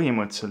siis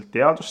põhimõtteliselt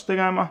teadust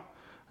tegema,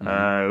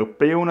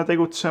 õppejõuna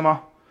tegutsema,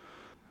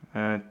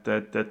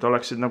 et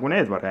oleksid nagu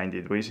need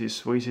variandid või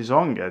siis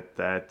ongi,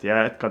 et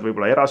jätkad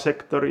võib-olla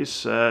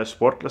erasektoris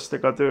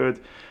sportlastega tööd,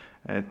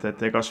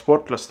 et ega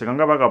sportlastega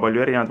on ka väga palju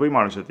erinevad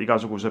võimalused,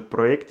 igasugused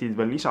projektid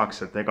veel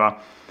lisaks, et ega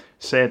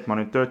see, et ma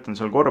nüüd töötan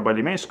seal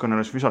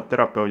korvpallimeeskonnales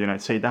füsioterapeudina,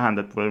 et see ei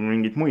tähenda, et veel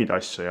mingeid muid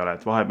asju ei ole,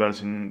 et vahepeal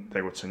siin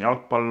tegutsen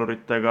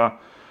jalgpalluritega,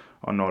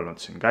 on olnud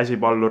siin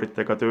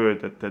käsipalluritega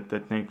tööd,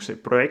 et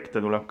niisuguseid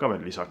projekte tuleb ka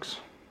veel lisaks.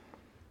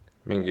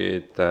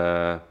 Mingid,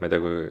 ma ei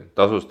tea, kui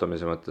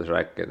tasustamise mõttes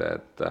rääkida,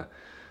 et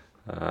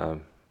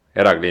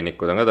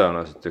erakliinikud on ka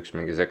tõenäoliselt üks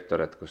mingi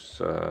sektor, et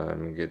kus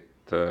mingid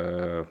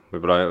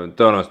võib-olla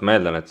tõenäoliselt ma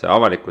eeldan, et see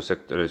avalikus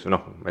sektoris, ma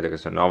ei tea,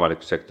 kas on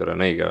avalikus sektor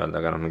on õige öelda,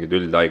 aga mingid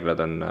üldhaiglad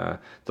on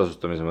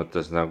tasustamise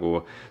mõttes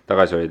nagu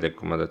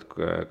tagasihoidlikumad, et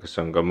kas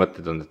on ka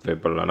mõtted olnud, et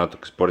võib-olla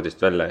natuke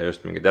spordist välja ja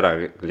just mingid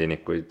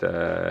erakliinikuid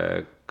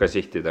ka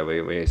sihtida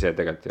või see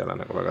tegelikult ei ole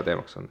nagu väga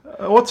teemaks on?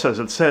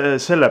 Otseselt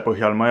selle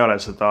põhjal ma ei ole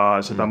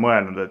seda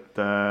mõelnud, et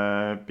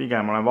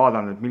pigem olen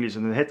vaadanud, et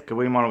millised need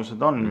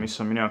hetkevõimalused on, mis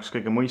on minu jaoks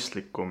kõige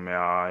mõistlikum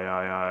ja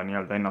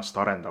nii-öelda ennast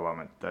arendavam,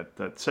 et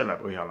selle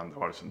põhjal on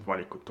tavaliselt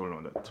valikud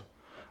tulnud, et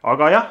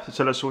aga jah,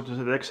 selles suhtes,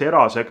 et eks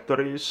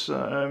erasektoris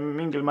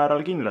mingil määral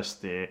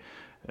kindlasti,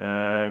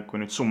 kui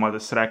nüüd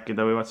summadest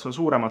rääkida, võivad seal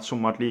suuremad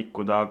summad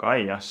liikuda, aga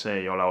ei jah,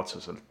 see ei ole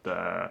otseselt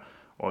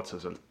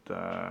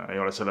ei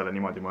ole sellele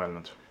niimoodi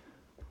mõelnud.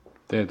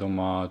 Teed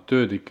oma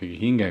tööd ikkagi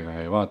hingega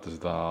ja ei vaata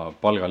seda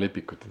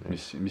palgalepikut, et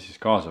mis siis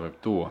kaasa võib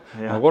tuua.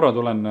 Ma korra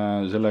tulen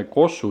selle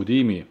Kossu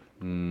tiimi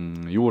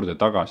juurde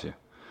tagasi,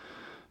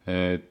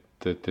 et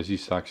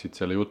siis saaksid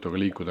selle jutuga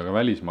liikuda ka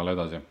välismaal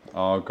edasi.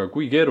 Aga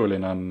kui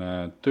keeruline on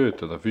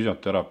töötada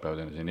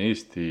füsioterapeudina siin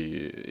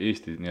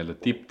Eesti nii-öelda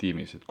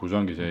tipptiimis, et kus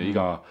ongi see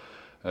iga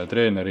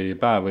treeneri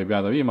päev võib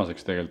jääda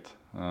viimaseks tegelikult,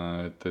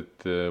 et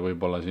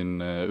võib-olla siin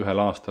ühel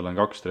aastal on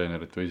 2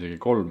 treenerit või isegi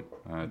 3,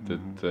 et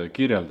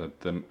kirjelda,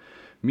 et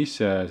mis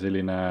see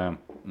selline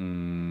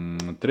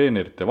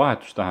treenerite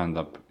vahetus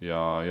tähendab ja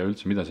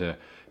üldse, mida see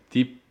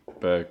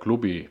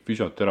tippklubi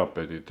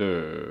füsioterapeudi töö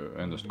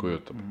endast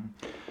kujutab?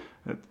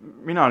 Et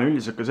mina olen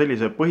üldiselt ka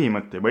sellise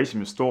põhimõtte juba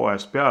esimesest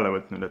hooajast peale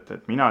võtnud,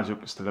 et mina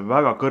niisugustele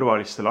väga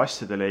kõrvalistele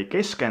asjadele ei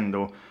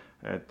keskendu,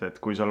 et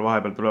kui seal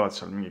vahepeal tulevad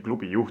seal mingi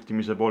klubi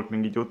juhtimise poolt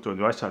mingid jutud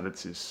või asjad, et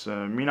siis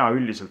mina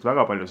üldiselt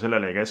väga palju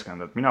sellele ei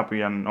keskendu, et mina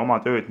püüan oma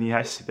tööd nii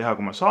hästi teha,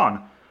 kui ma saan,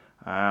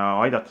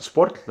 aidata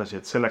sportlasi,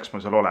 et selleks ma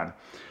seal olen.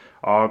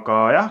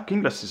 Aga jah,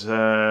 kindlasti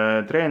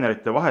see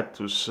treenerite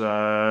vahetus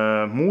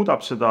muudab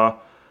seda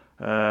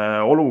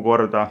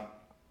olukorda,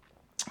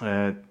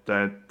 et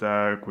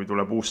kui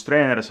tuleb uus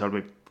treener, seal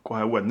võib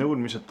kohe uued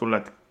nõudmised tulla,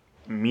 et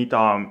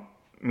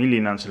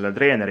milline on selle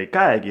treeneri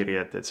käekiri,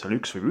 et seal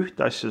üks võib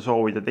ühte asja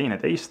soovida, teine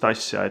teist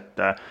asja, et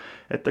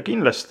ta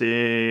kindlasti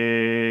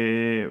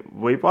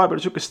võib vahepeal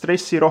niisugune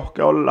stressirohke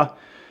olla,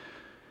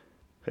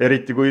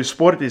 eriti kui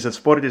spordis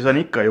on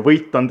ikka ju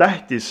võit on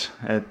tähtis,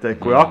 et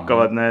kui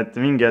hakkavad need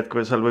mingi hetk,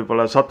 kui seal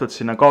võib-olla satud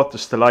sinna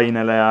kaotuste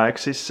lainele ja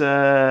eks siis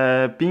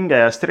pinge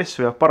ja stress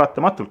võivad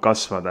paratamatult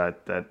kasvada,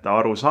 et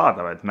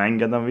arusaadav, et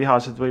mängijad on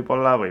vihased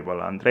võib-olla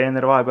on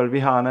treener vahepeal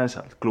vihane,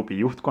 sealt klubi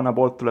juhtkonna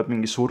poolt tuleb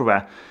mingi surve,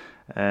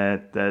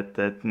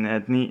 et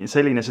nii,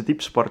 selline see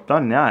tippsport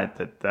on ja,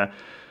 et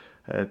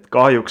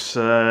kahjuks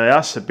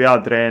jah, see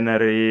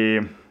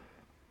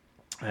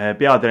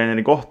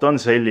peatreeneri koht on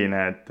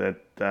selline,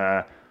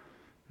 et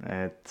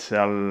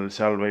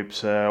seal võib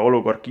see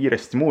olukord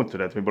kiiresti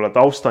muutuda, et võib-olla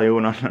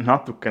taustajõun on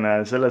natukene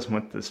selles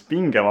mõttes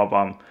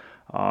pingevabam,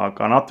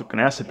 aga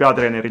natukene jah, see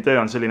peatreeneri töö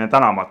on selline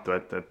tänamatu,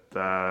 et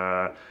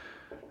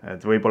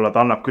võib-olla ta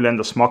annab küll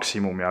endast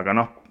maksimumi, aga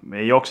noh,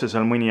 ei jookse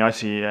seal mõni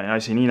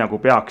asi nii nagu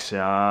peaks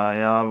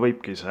ja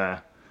võibki see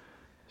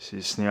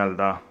siis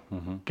nii-öelda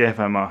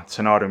kehvema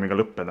stsenaariumiga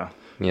lõppeda.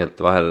 Nii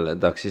et vahel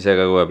tahaks ise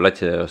ka kohe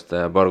platsile joosta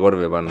ja paar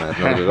korvi panna, et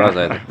natuke kaasa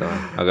aidata.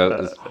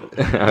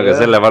 Aga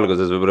selle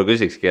valguses võib-olla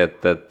küsikski,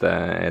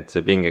 et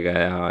see pingega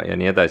ja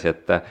nii edasi,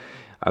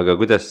 aga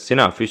kuidas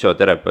sina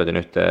füsioterapeudina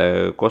ühte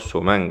Kossu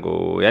mängu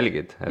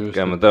jälgid?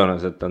 Et ma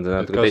tõenäoliselt on see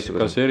natuke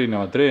teistsugune. Kas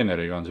erineva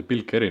treeneriga on see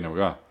pilk erinev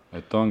ka?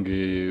 Et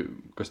ongi,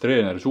 kas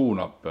treener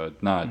suunab,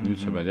 et näed, nüüd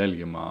sa pead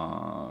jälgima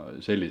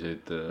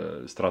selliseid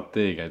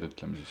strateegiaid,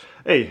 ütleme siis?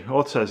 Ei,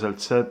 otseselt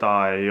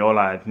seda ei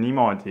ole, et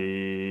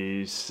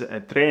niimoodi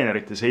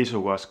treenerite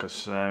seisukohas,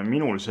 kas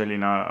minul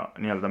selline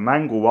nii-öelda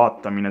mängu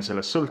vaatamine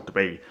sellest sõltub,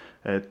 ei.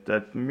 Et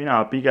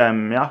mina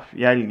pigem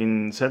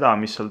jälgin seda,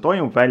 mis seal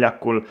toimub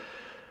väljakul,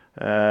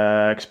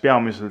 eks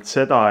peamiselt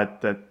seda,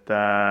 et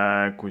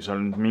kui seal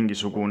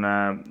mingisugune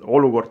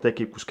olukord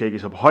tekib, kus keegi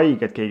saab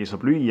haiget, keegi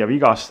saab lüüa,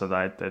 vigastada,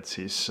 et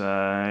siis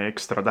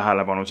ekstra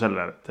tähelepanu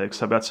sellele, et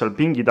eks sa pead seal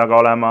pingi taga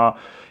olema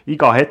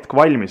iga hetk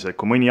valmis, et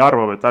kui mõni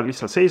arvab, et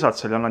lihtsalt seisad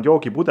seal ja annad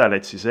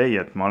joogipudeleid, siis ei,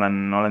 et ma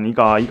olen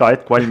iga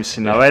hetk valmis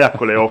sinna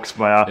väljakule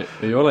jooksma ja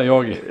ei ole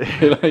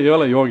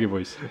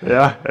joogipoiss.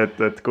 Jah,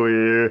 et kui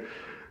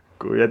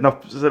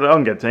selle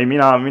ongi, et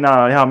mina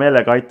hea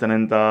meelega aitan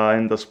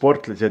enda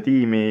sportlasi ja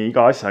tiimi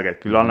iga asjaga,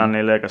 et küll annan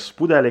neile kas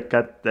pudelik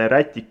kätte,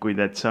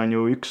 rätikuid, et see on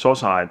ju üks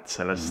osa, et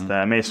sellest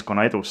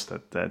meeskonna edust,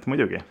 et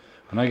muidugi.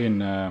 Ma nägin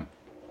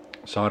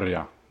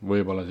sarja,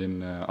 võib-olla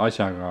siin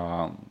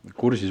asjaga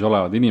kursis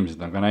olevad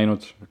inimesed on ka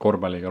näinud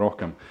korvpalliga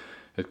rohkem,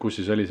 et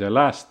kus siis oli see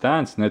Last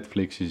Dance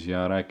Netflixis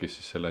ja rääkis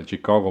siis selle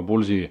Chicago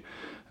Bullsi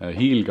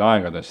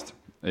hiilgeaegadest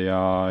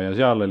ja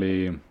seal oli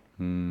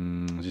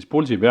siis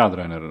Bullsi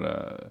peatreener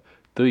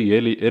tõi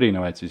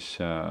erinevaid siis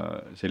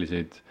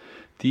selliseid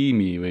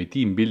tiimi või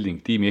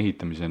teambuilding, tiimi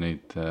ehitamise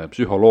neid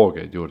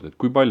psühholoogiaid juurde, et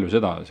kui palju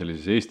seda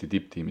sellises Eesti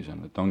tipptiimis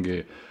on, et ongi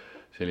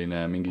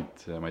selline mingid,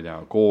 ma ei tea,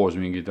 koos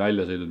mingid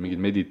väljasõidud,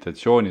 mingid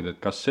meditatsioonid, et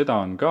kas seda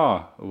on ka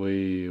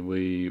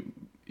või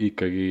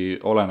ikkagi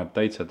oleneb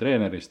täitsa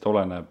treenerist,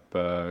 oleneb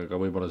ka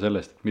võib-olla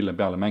sellest, et mille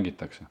peale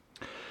mängitakse?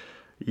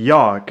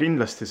 Jaa,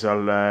 kindlasti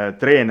seal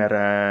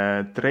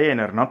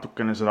treener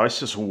natukene seda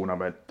asja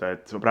suunab,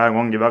 et praegu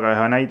ongi väga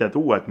hea näide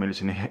tuua, et meil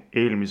siin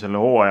eelmisel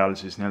hooajal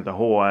siis nii-öelda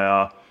hooaja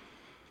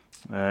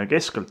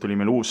keskelt tuli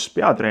meil uus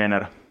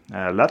peatreener,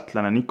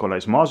 lätlane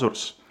Nikolais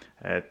Mazurs,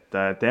 et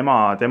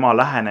tema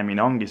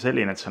lähenemine ongi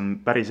selline, et see on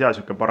päris hea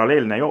siuke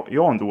paralleelne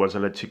joon tuua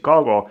selle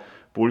Chicago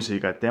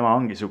pulsiga, et tema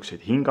ongi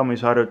siukseid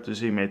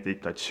hingamisharjutusi,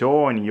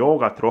 meditatsiooni,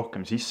 joogat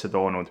rohkem sisse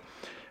toonud.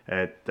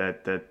 Et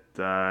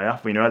jah,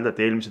 võin öelda, et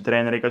eelmise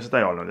treeneriga seda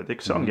ei olnud, et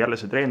eks see ongi jälle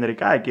see treeneri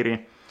käekiri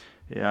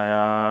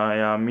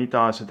ja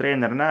mida see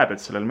treener näeb,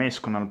 et sellel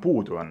meeskonnal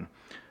puudu on.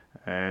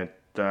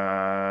 Et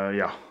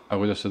jah. Aga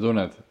kuidas sa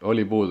tunned,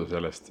 oli puudu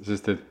sellest,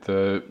 sest et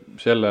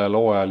selle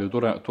loo ajal ju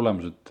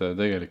tulemused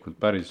tegelikult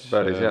päris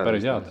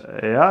head.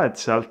 Ja,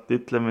 et sealt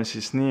ütleme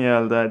siis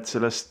nii-öelda, et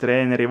sellest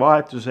treeneri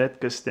vahetuse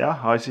hetkest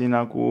jah, asi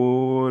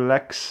nagu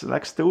läks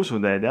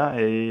tõusuteed ja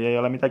ei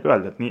ole midagi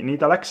öelda, et nii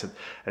ta läks,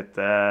 et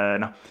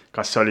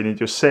kas see oli nüüd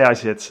just see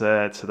asi, et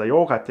seda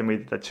joogat ja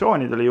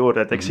meditatsiooni tuli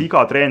juurde, et eks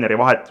iga treeneri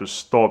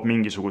vahetus toob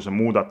mingisuguse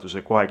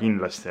muudatuse kohe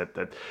kindlasti,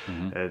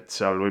 et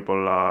seal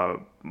võib-olla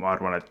ma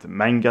arvan, et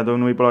mängijad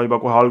on võib-olla juba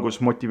kohe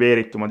alguses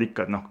motiveeritumad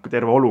ikka, et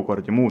terve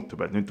olukord ju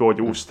muutub, et nüüd toodi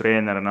uus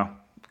treener,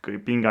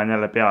 pinga on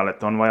jälle peal,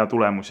 et on vaja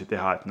tulemusi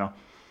teha, et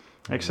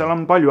eks seal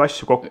on palju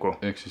asju kokku.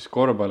 Ehk siis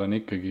korvpall on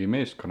ikkagi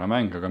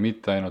meeskonnamäng, aga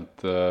mitte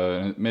ainult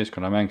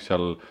meeskonnamäng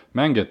seal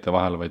mängijate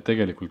vahel, vaid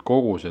tegelikult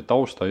kogu see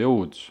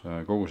taustajõud,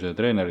 kogu see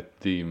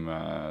treeneritiim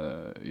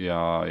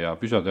ja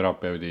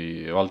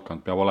füsioterapeudi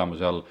valdkond peab olema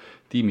seal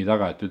tiimi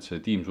taga, et üldse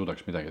tiim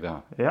suudaks midagi teha.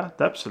 Jah,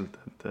 täpselt,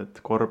 et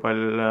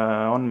korvpall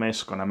on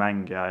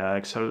meeskonnamäng ja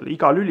eks seal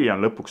iga lüli on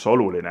lõpuks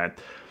oluline,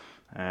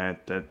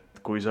 et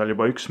kui seal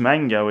juba üks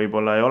mängija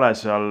võib-olla ei ole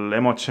seal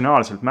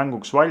emotsionaalselt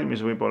mänguks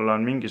valmis, võib-olla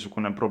on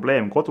mingisugune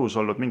probleem kodus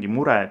olnud, mingi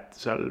mure, et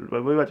seal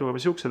võivad juba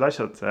siuksed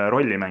asjad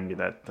rolli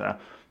mängida, et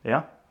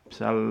jah,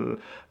 seal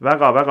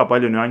väga-väga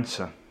palju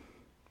nüansse.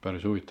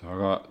 Päris huvitav,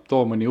 aga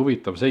too mõni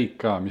huvitav seik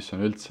ka, mis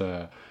on üldse,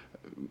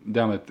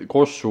 teame, et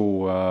Kossu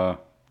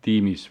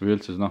tiimis või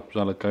üldse, sa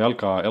oled ka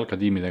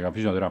jalkatiimidega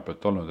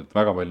füsioterapeut olnud, et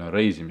väga palju on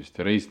reisimist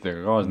ja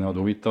reisidega kaasnevad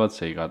huvitavad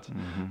seigad.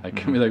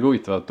 Äkki midagi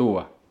huvitavat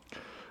tuua?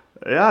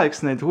 Ja, eks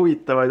neid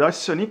huvitavaid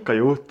asju on ikka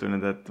juhtunud,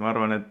 et ma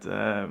arvan, et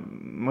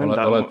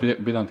oled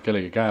pidanud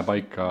kellegi käe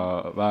paika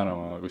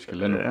väänama kuskil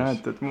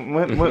lennukis?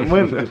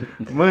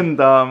 Et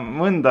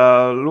mõnda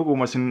lugu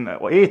ma siin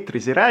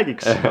eetris ei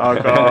räägiks,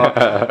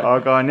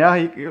 aga on jah,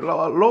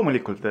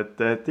 loomulikult,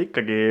 et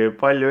ikkagi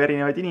palju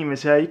erinevaid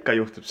inimesi ja ikka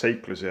juhtub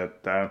seiklusi,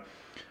 et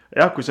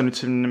jah, kui sa nüüd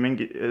siin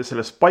mingi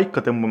sellest paika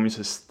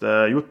tõmbamisest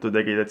juttu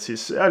tegid, et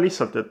siis jah,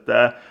 lihtsalt, et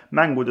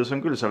mängudes on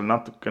küll seal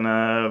natukene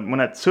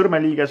mõned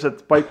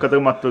sõrmeliigesed paika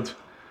tõmmatud,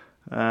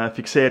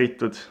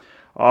 fikseeritud,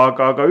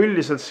 aga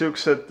üldiselt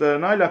siuksed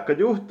naljakad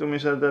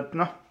juhtumised, et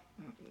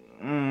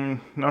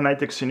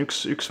näiteks siin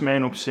üks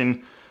meenub siin,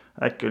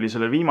 äkki oli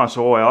selle viimase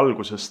hooaja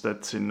algusest,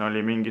 et siin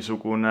oli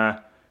mingisugune,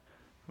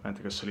 ma ei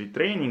tea, kas oli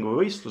treeningu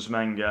või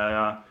võistlusmängija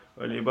ja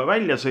oli juba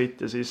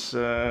väljasõit ja siis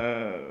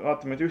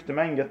vaatame, et ühte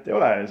mängijat ei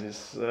ole ja siis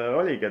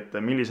oligi, et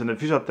millised need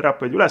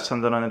füsioterapeudi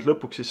ülesanded on, et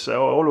lõpuks siis see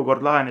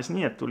olukord lahenes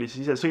nii, et tuli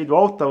siis ise sõidu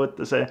auto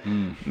võtta, see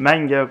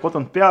mängija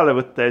kodunt peale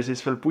võtta ja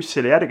siis veel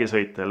bussile järgi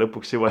sõita ja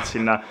lõpuks jõuad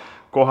sinna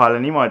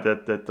kohale niimoodi,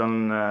 et on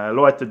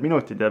loetud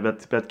minutid ja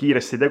pead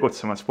kiiresti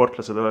tegutsema, et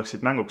sportlased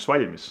oleksid mänguks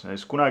valmis. Ja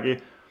siis kunagi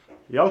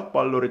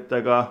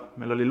jalgpalluritega,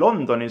 meil oli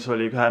Londonis,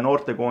 oli ühe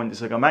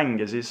noortekoondisega mäng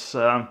ja siis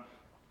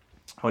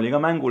oli ka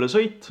mängule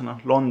sõit,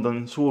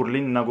 London suur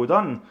linn nagu ta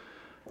on,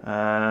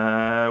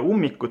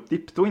 ummikut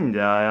tipptund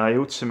ja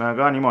jõudsime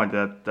ka niimoodi,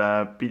 et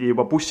pidi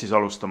juba bussis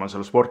alustama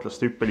selle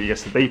sportlaste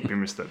hüppeliigeste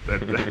teipimist,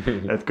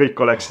 et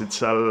kõik oleksid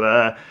seal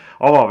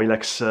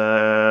avavileks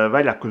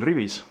väljakul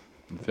rivis.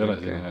 Et ei ole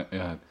siin,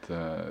 jah, et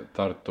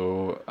Tartu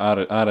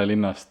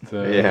äärelinnast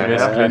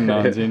kesklinna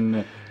on siin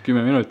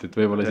 10 minutit,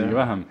 võib-olla isegi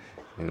vähem.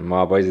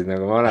 Maapoisid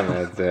nagu ma olen,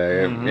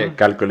 et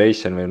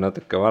calculation võib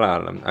natuke vale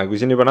olla. Aga kui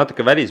siin juba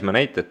natuke välismaa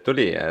näited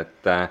tuli,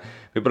 et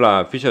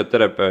võib-olla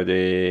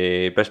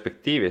füsioterapeudi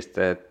perspektiivist,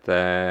 et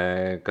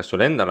kas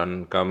sul endal on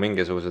ka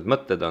mingisugused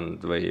mõtted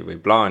olnud või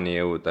plaani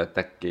jõuda,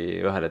 et äkki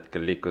ühel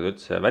hetkel liikuda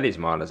üldse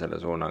välismaale selle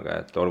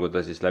suunaga, et olgu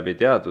ta siis läbi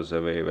teaduse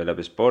või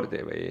läbi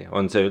spordi või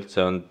on see üldse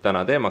on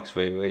täna teemaks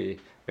või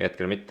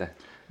hetkel mitte?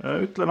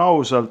 Ütlen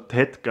ausalt,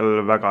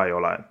 hetkel väga ei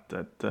ole.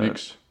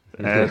 Miks?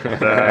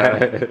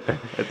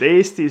 et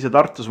Eestis ja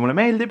Tartus mulle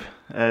meeldib,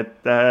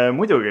 et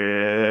muidugi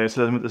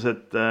selles mõttes,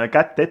 et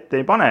kätt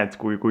ette ei pane, et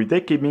kui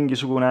tekib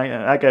mingisugune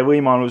äge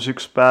võimalus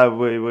üks päev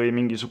või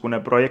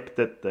mingisugune projekt,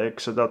 et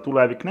eks seda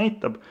tulevik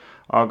näitab,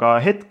 aga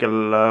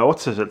hetkel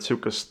otseselt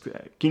siukest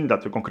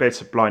kindlat või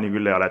konkreetset plaani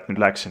küll ei ole, et nüüd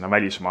läheks sinna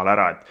välismaale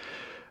ära,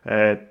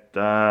 et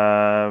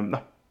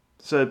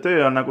see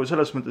töö on nagu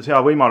selles mõttes hea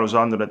võimaluse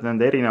andnud, et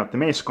nende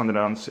erinevate meeskondade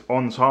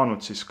on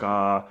saanud siis ka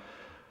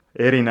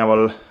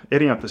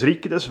erinevates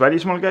riikides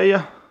välismaal käia,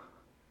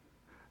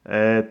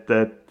 et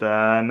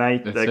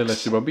näiteks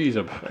sellest juba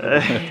piisab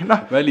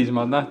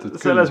välismaad nähtud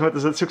küll. Selles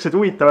mõttes, et siukseid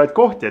huvitavaid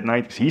kohti, et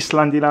näiteks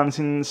Islandile on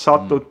siin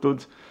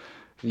satutud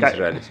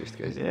Iisraelis vist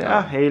käisid.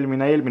 Jah,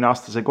 eelmine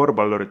aasta sai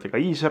korvpalluritega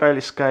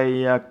Iisraelis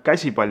käia,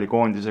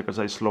 käsipallikoondisega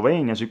sai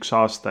Sloveenias üks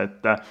aasta,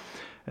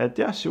 et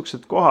jah,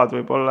 siuksed kohad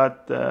võib-olla,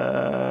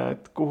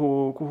 et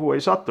kuhu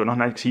ei satu,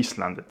 näiteks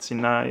Island, et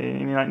sinna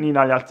nii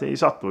naljalt ei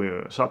satu,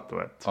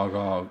 et.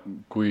 Aga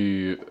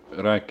kui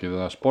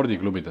rääkida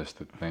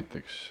spordiklubidest, et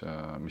näiteks,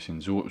 mis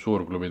siin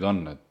suurklubid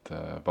on, et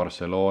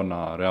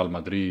Barcelona, Real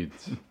Madrid,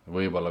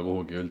 võib-olla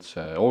kuhugi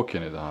üldse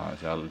ookeani taha,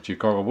 seal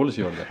Chicago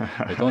Bullsi juurde,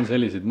 et on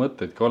selliseid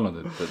mõtteid ka olnud,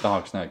 et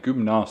tahaks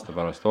 10 aasta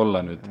pärast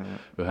olla nüüd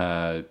ühe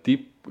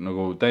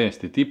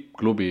täiesti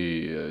tippklubi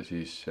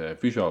siis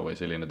füsio või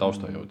selline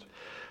taustajõud?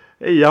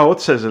 Ei, ja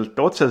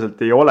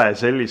otseselt ei ole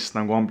sellist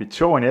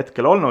ambitsiooni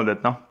hetkel olnud,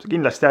 et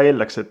kindlasti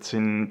eeldaks, et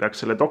siin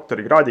peaks selle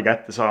doktorikraadi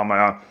kätte saama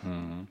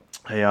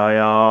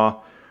ja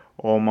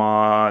oma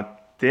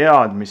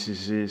teadmisi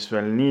siis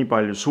veel nii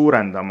palju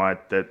suurendama,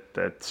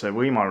 et see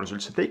võimalus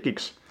üldse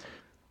tekiks.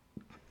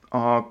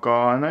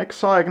 Aga eks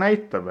aeg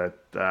näitab,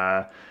 et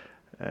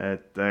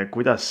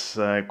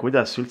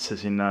kuidas üldse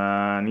sinna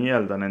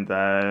nii-öelda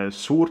nende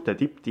suurte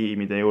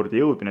tipptiimide juurde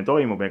jõudmine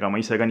toimub, ega ma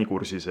ise ka nii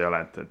kursis ei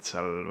ole, et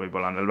seal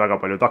võib-olla on veel väga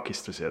palju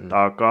takistusi,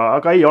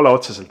 aga ei ole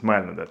otseselt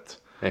mõelnud, et.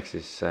 Ehk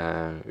siis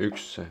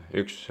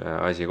üks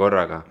asi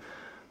korraga,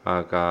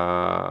 aga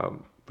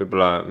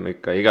võib-olla me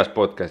ikka igas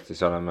podcastis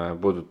oleme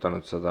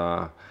puudutanud seda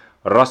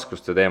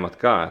raskuste teemat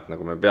ka, et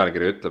nagu me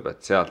pealkiri ütleb,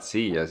 et sealt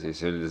siia,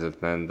 siis üldiselt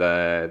nende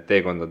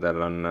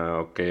teekondadel on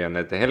on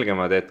need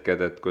helgemad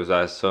hetked, et kus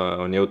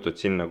on jõutud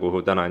sinna,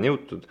 kuhu täna on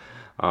jõutud,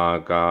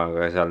 aga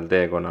seal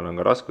teekonnal on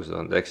ka raskused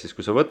olnud. Ehk siis,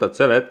 kui sa võtad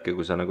selle hetke,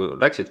 kui sa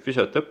läksid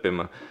füsiot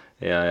õppima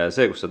ja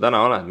see, kus sa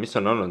täna oled, mis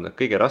on olnud need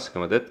kõige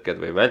raskemad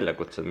hetked või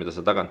väljakutsed, mida sa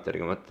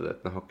tagantjärgi mõtled,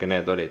 et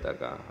need olid,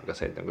 aga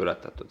said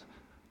ületatud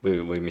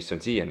või mis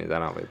on siiani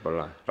täna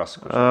võib-olla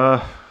raskus?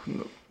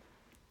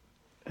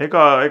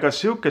 Ega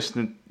siukest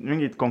nüüd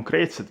mingit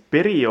konkreetset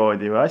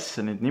perioodi või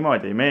asja nüüd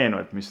niimoodi ei meenu,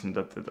 et mis nüüd,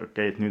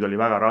 et nüüd oli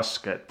väga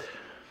raske,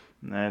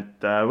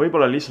 et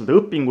võib-olla lihtsalt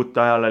õpingute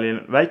ajal oli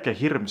väike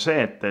hirm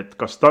see, et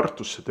kas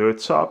Tartusse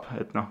tööd saab,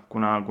 et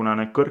kuna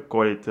need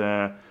kõrgkoolid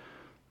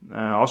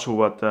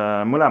asuvad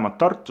mõlemad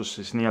Tartus,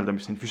 siis nii-öelda,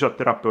 mis neid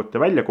füsioterapeute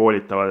välja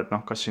koolitavad, et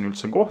kas siin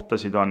üldse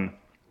kohtasid on.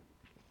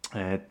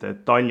 Et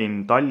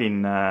Tallinn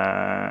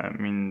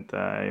mind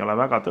ei ole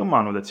väga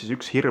tõmmanud, et siis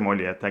üks hirm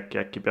oli, et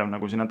äkki peab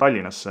sinna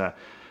Tallinnasse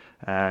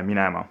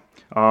minema.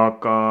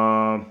 Aga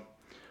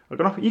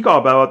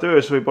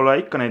igapäevatöös võib-olla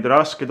ikka neid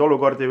raskeid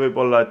olukordi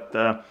võib-olla, et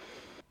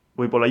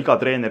võib-olla iga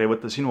treener ei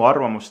võta sinu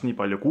arvamust nii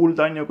palju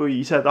kuulda, kui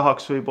ise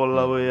tahaks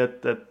võib-olla või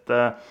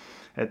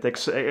et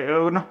eks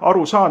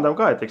arusaadav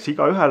ka, et eks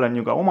igaühel on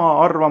ju ka oma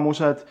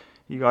arvamused,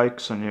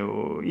 igaüks on ju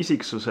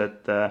isiksus,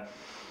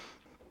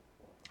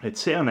 et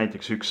see on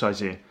näiteks üks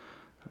asi.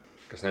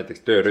 Kas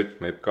näiteks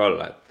töörütm võib ka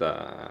olla, et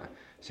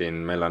siin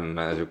meil on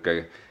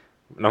siuke,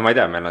 ma ei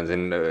tea, meil on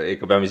siin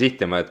ikka peame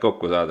sihtima, et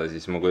kokku saada,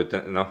 siis ma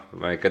kujutan,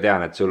 ma ikka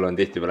tean, et sul on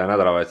tihtipeale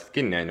nädalavahetused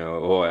kinni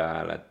hooaja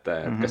ajal, et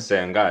kas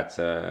see on ka, et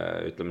see,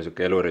 ütleme,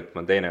 siuke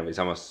elurütm on teine või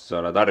samas sa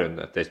oled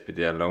harjunud, et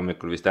teistpidi jälle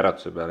hommikul vist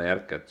äratuse peale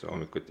järk, et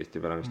hommikul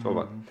tihtipeale vist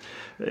vabad.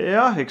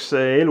 Jah, eks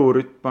see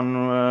elurütm on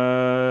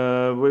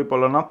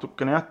võib-olla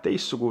natukene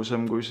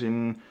teistsugusem kui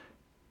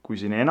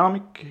siin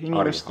enamik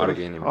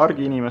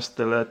argi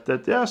inimestel,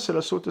 et jah,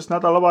 selles suhtes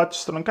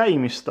nädalavahetustel on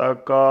käimist,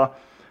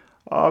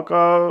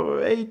 aga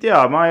ei tea,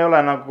 ma ei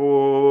ole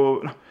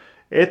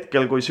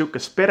hetkel, kui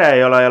siukest pere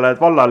ei ole ja oled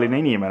vallaline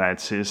inimene,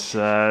 et siis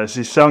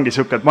see ongi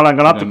siuke, et ma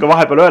olen ka natuke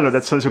vahepeal öelnud,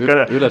 et see on siuke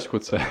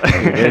üleskutse.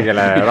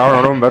 Kõigile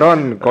Rauno number on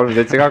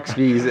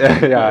 3725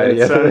 ja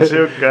see on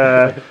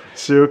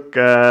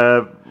siuke,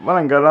 ma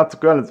olen ka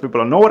natuke öelnud, et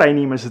võib-olla noore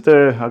inimese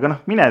töö, aga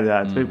mine tea,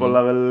 et võib-olla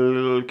veel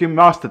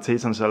 10 aastat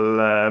seisan seal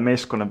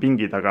meeskonna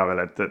pingi taga veel,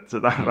 et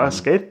seda on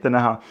raske ette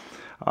näha,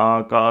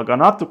 aga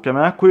natuke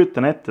ma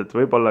kujutan ette, et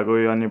võib-olla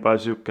kui on juba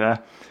siuke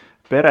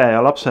pere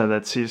ja lapsed,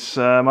 et siis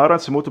ma arvan,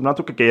 et see muutub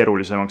natuke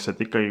keerulisemaks,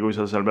 et ikkagi kui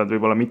sa seal pead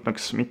võib-olla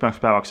mitmeks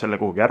päevaks jälle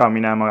kuhugi ära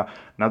minema,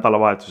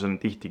 nädalavahetusel on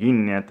tihti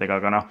kinni, et ega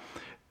ka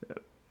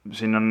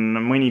siin on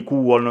mõni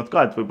kuu olnud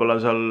ka, et võib-olla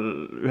seal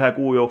 1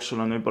 kuu jooksul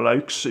on võib-olla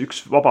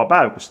üks vaba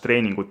päev, kus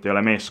treeningut ei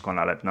ole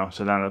meeskonnal, et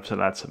see tähendab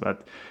seda, et sa pead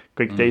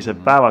kõik teised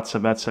päevad, sa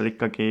pead seal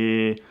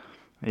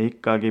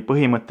ikkagi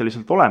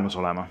põhimõtteliselt olemas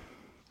olema.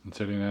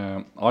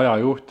 Selline aja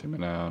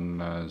juhtimine on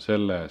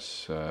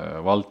selles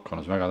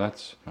valdkonnas väga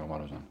tähtis, nagu ma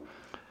aru saan.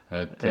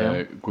 Et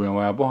kui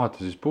on vaja puhata,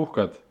 siis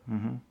puhkad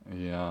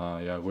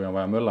ja kui on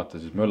vaja möllata,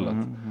 siis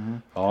möllad.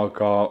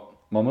 Aga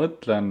ma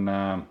mõtlen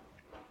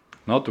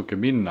natuke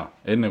minna,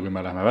 enne kui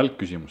me läheme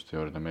välkküsimuste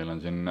juurde, meil on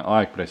siin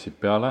aeg pressib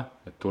peale,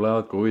 et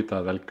tulevad ka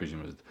huvitavad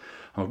välkküsimused.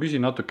 Ma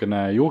küsin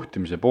natukene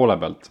juhtimise poole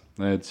pealt,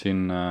 et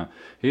siin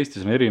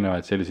Eestis on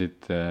erinevaid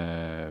selliseid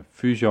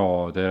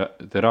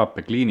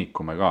füsioteraapia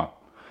kliinikume ka.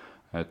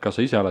 Et kas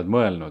sa ise oled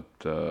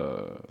mõelnud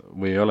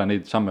või ei ole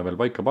neid samme veel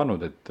paika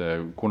pannud, et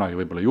kunagi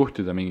võib-olla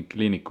juhtida mingi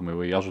kliinikumi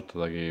või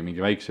asutadagi mingi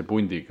väikse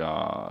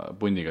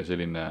pundiga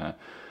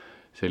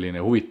selline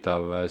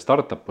huvitav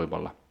startup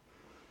võib-olla?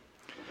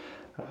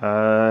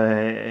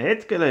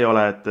 Hetkel ei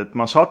ole, et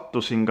ma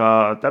sattusin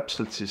ka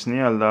täpselt siis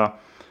nii-öelda,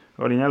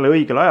 olin jälle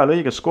õigel ajal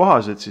õiges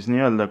kohas, et siis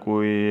nii-öelda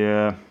kui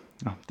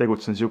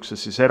tegutsen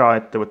siukses siis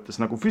eraettevõttes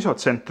nagu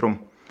füsiotsentrum,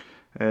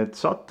 et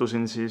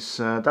sattusin siis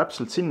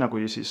täpselt sinna,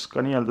 kui siis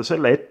ka nii-öelda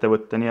selle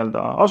ettevõtte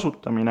nii-öelda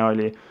asutamine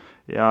oli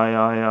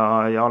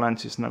ja olen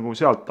siis nagu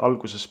sealt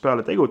algusest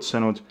peale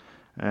tegutsenud,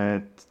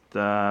 et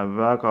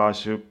väga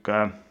sihuke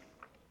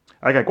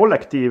äge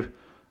kollektiiv,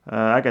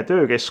 äge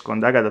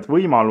töökeskkond, ägedad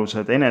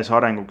võimalused,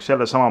 enesearenguks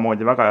jälle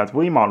samamoodi väga head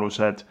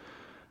võimalused,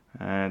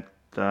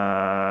 et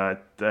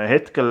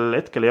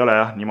hetkel ei ole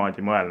jah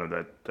niimoodi mõelnud,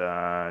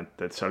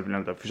 et seal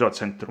nii-öelda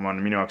füsiotsentrum on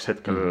minu jaoks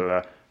hetkel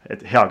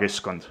hea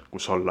keskkond,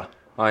 kus olla.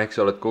 Eks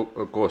sa oled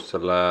koos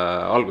selle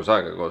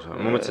algusaega koos,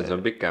 ma mõtlesin, see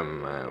on pikem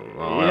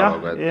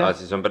ajalooga, et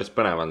siis on päris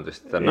põnev olnud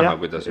vist näha,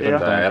 kuidas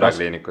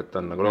erakliinikut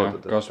on nagu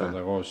loodud.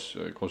 Kasvada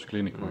koos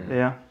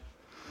kliinikumaga.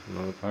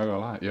 Väga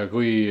lahe. Ja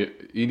kui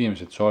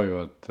inimesed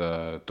soovivad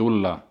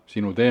tulla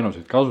sinu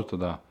teenuseid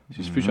kasutada,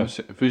 siis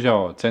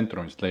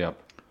füsiotsentrumist leiab.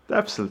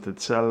 Täpselt,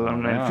 et seal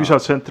on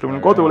füsiotsentrumi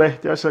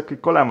koduleht ja asjad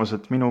kõik olemas,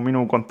 et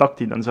minu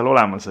kontaktid on seal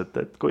olemas,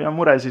 et kui on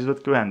mure, siis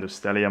võtke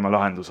ühendust ja leiame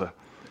lahenduse.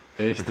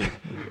 Eesti,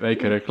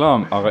 väike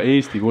reklaam, aga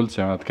Eesti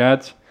kuldsemad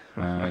käed,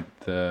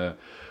 et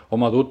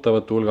oma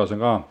tuttavate hulgas on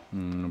ka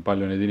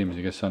palju neid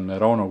inimesi, kes on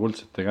Rauno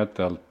kuldsete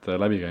kätte alt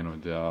läbi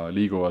käinud ja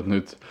liiguvad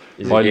nüüd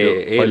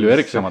palju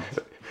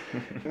eriksamalt.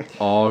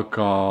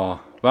 Aga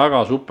väga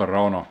super,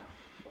 Rauno.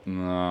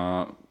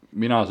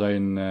 Mina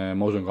sain,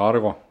 ma usun ka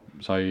Argo,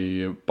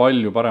 sai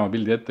palju parema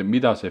pildi ette,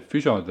 mida see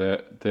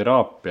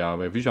füsioteraapia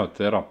või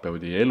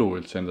füsioterapeudi elu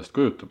üldse endast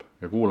kujutab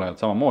ja kuulajad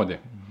samamoodi.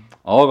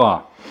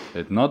 Aga,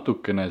 et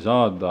natukene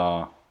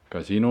saada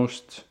ka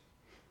sinust,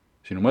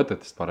 sinu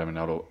mõtetest paremini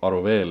aru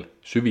veel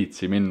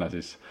süvitsi minna,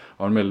 siis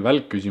on meil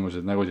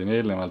välkküsimused, nagu siin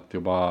eelnevalt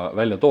juba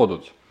välja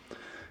toodud.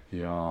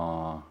 Ja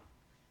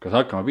kas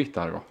hakkame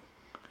pihta, Argo?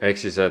 Ehk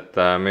siis, et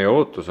meie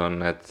ootus on,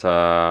 et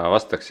sa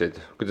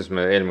vastaksid, kuidas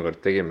me eelmine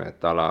kord tegime,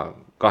 et ala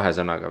 2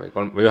 sõnaga või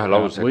 1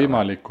 lausega.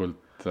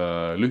 Võimalikult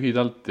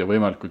lühidalt ja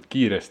võimalikult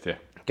kiiresti.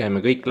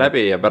 Käime kõik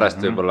läbi ja pärast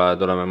võib-olla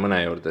tuleme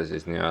mõne juurde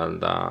siis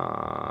nii-öelda...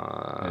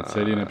 Et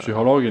selline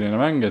psühholoogiline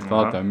mäng, et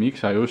vaatame,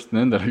 miks sa just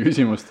nendele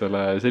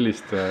küsimustele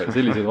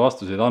selliseid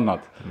vastuseid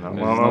annad.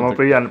 Ma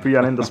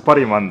püüan endast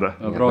parim anda.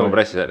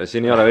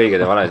 Siin ei ole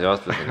õigeid ja valesi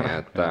vastuseid, nii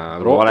et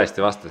kui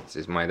valesti vastad,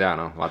 siis ma ei tea,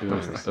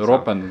 vaatame.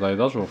 Ropendada ei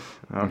tasu,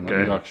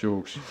 igaks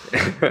juhuks.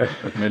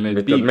 Et meil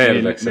neid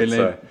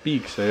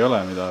piikse ei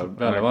ole, mida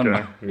peale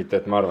panna. Mitte,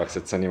 et ma arvaks,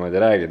 et sa niimoodi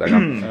räägid,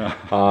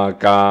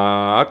 aga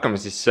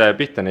hakkame siis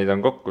pihta, neid on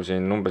kokku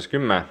siin umbes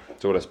 10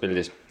 suures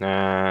pildis.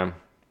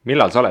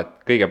 Millal sa oled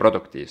kõige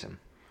produktiivsem?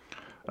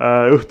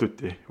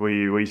 Õhtuti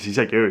või siis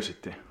isegi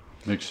öösiti.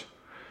 Miks?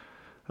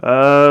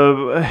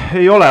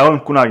 Ei ole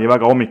olnud kunagi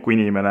väga hommiku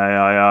inimene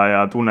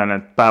ja tunnen,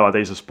 et päeva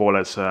teises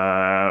pooles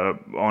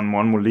on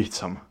mul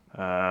lihtsam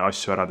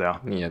asju ära teha.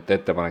 Nii, et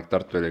ettepanek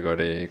Tartu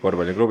Ülikooli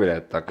korvpalliklubile,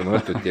 et hakkame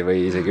õhtuti või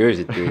isegi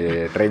öösiti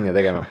trenne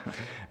tegema.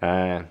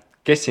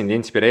 Kes sind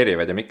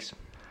inspireerivad ja miks?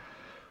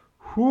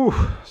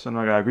 See on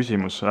väga hea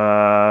küsimus.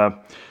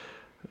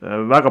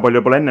 Väga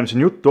palju pole ennem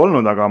siin juttu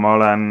olnud, aga ma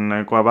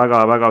olen kohe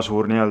väga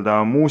suur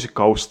nii-öelda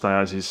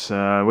muusikaustaja, siis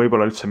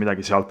võib-olla üldse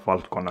midagi sealt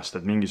valdkonnast,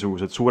 et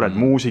mingisugused suured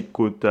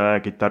muusikud,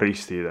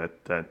 kitarristid,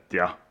 et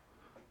jah,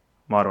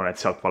 ma arvan,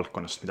 et sealt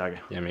valdkonnast midagi.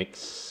 Ja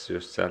miks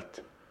just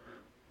sealt?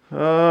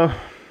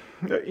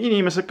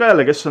 Inimesed ka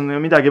jälle, kes on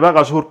midagi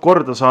väga suurt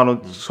korda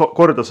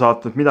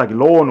saatnud, midagi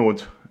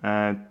loonud,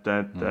 et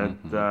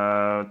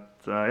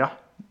jah,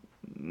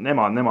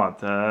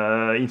 nemad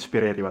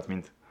inspireerivad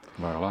mind.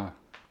 Väga lahe.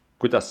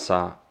 Kuidas sa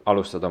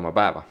alustad oma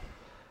päeva?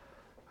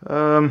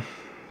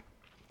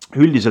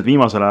 Üldiselt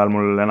viimasel ajal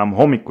mul enam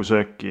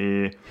hommikusööki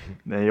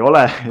ei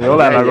ole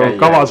nagu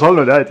kavas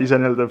olnud, et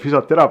ise nii-öelda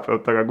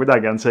füsioterapeut, aga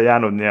kuidagi on see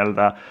jäänud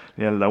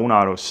nii-öelda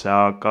unarusse,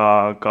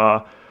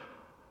 aga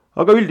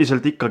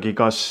üldiselt ikkagi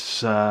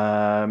kas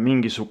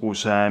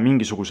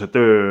mingisuguse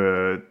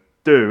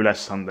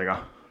tööülesandega.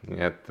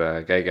 Nii et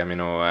käige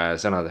minu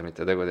sõnade,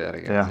 mitte tegude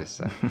järgi.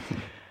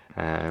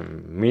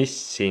 Mis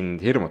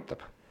sind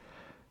hirmutab?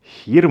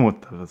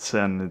 Hirmutab,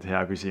 see on nüüd hea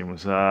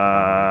küsimus.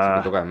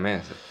 Tugev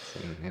mees, et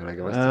siin ei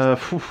olegi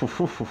vastust.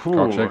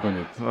 2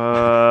 sekundit.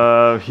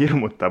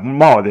 Hirmutab,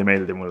 maad ei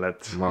meeldi mulle.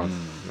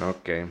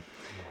 Okei.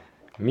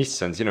 Mis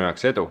on sinu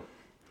jaoks edu?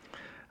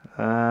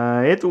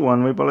 Edu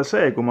on võib-olla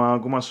see, kui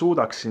ma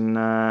suudaksin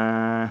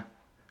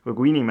või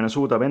kui inimene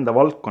suudab enda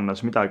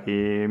valdkonnas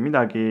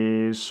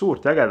midagi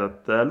suurt ja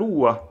ägedat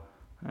luua,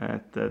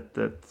 et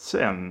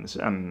see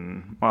on,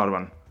 ma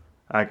arvan,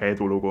 äge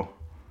edulugu.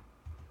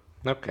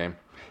 Okei.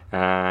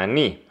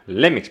 Nii,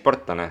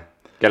 lemmiksportlane,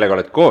 kellega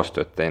oled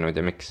koostööd teinud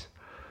ja miks?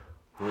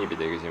 Nii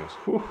pidi küsimus.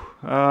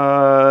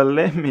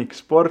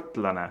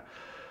 Lemmiksportlane.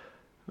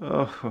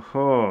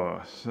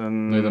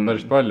 Neid on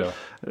päris palju.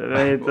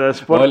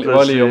 Sportlasi...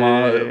 Vali oma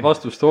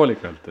vastust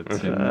hoolikalt, et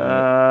siin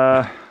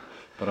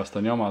pärast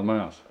on jamad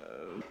majas.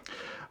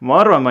 Ma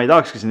arvan, ma ei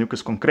tahakski siin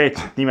niisugust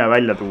konkreetset nime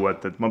välja tuua,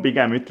 et ma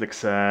pigem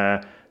ütleks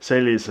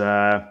sellise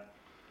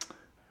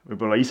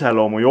võib-olla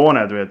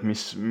iseloomujooned või et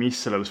mis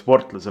sellel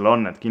sportlasel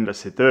on, et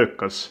kindlasti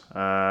töökas,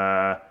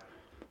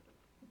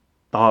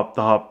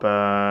 tahab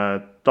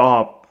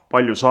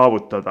palju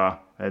saavutada,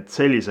 et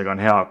sellisega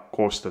on hea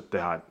koostööd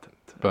teha,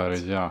 et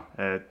Päris hea.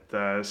 Et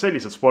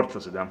sellised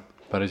sportlased, jah.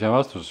 Päris hea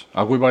vastus.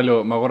 Aga kui palju,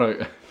 ma korra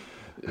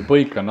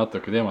põikan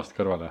natuke teemast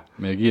kõrvale,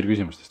 meie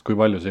kiirküsimustest, kui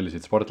palju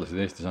selliseid sportlasid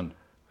Eestis on?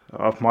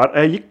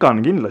 Ikka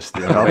on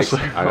kindlasti. Aga võiks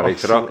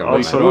rohkem olla.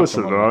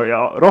 Absoluutselt, ja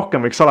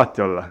rohkem võiks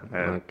alati olla.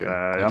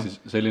 Siis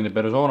selline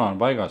persona on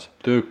paigas,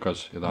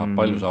 töökas ja tahab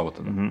palju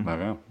saavutada.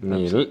 Väga hea.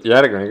 Nii,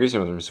 järgmine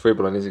küsimus, mis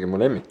võib-olla on isegi mu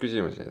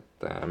lemmikküsimusi,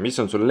 et mis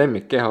on sul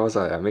lemmikkeha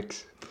osa ja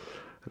miks?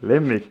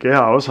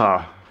 Lemmikkeha osa?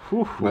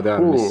 Ma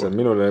tean, mis on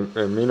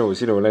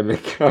sinu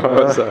lemmikkeha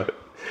osa.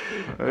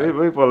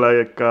 Võib-olla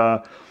ikka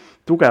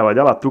tugevad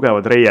jalad,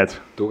 tugevad reied.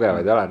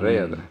 Tugevad jalad,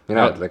 reied.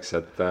 Mina ütleks,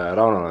 et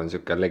Raunol on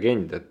siuke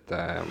legend, et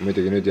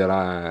muidugi nüüd ei ole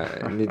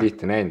nii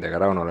tihti näinud, aga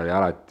Raunol oli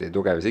alati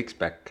tugev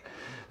six-pack.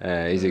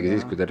 Isegi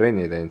siis, kui ta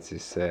trenni teinud,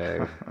 siis see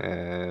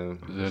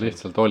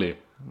lihtsalt oli.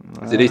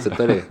 See lihtsalt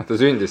oli. Ta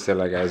sündis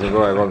sellega ja see on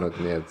kogu aeg olnud,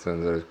 nii et see on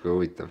sellest kui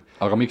huvitav.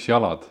 Aga miks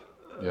jalad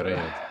ja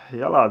reied?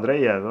 Jalad,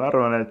 reied, ma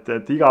arvan, et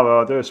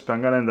igapäevatöös pean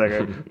ka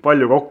nendega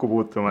palju kokku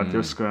puutuma, et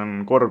just kui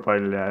on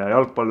korvpall ja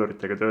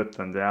jalgpalluritega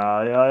töötanud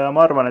ja ma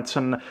arvan, et see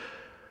on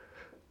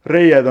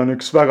reied on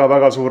üks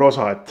väga-väga suur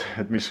osa,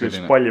 et mis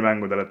just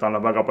pallimängudel, et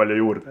annab väga palju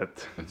juurde.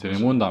 Et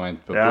selline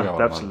vundament peab tugev olema.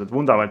 Täpselt, et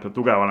vundament peab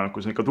tugev olema,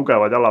 kui ikka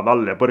tugevad jalad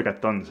all ja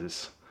põrget on, siis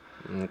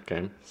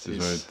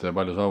Siis võid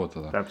palju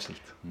saavutada.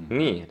 Täpselt.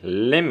 Nii,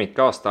 lemmik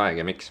aastaaeg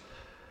ja miks?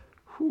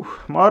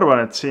 Ma arvan,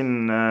 et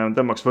siin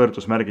tõmbaks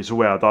võrdusmärgi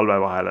suve ja talve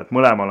vahel, et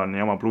mõlemal on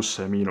nii oma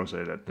plusse ja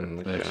miinuseid.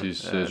 Ehk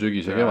siis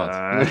sügis ja kevad.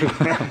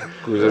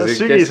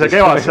 Sügis ja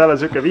kevad, seal on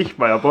siuke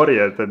vihma ja pori,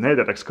 et need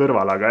jätaks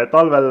kõrval, aga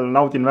talvel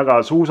naudin väga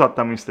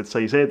suusatamist, et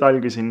sai see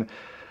talgisin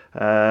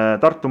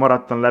Tartu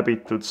maraton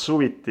läbitud,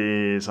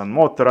 suviti saan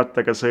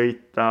mootorrattaga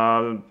sõita,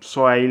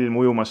 soe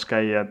ilm ujumas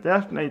käia, et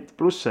jah, neid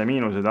plusse ja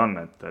miinuseid on,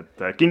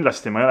 et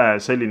kindlasti ma ei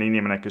ole selline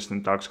inimene, kes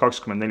nüüd tahaks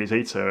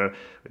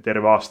 24/7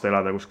 terve aasta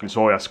elada kuskil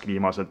soojas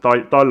kliimas, et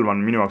talv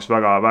on minu jaoks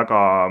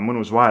väga-väga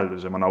mõnus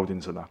vaheldus ja ma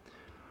naudin seda.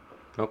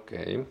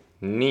 Okei,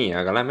 nii,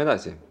 aga lähme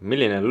edasi.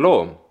 Milline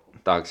loom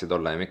tahaksid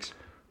olla ja miks?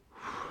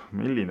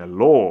 Milline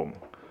loom?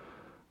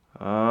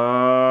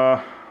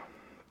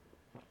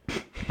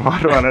 Ma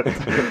arvan, et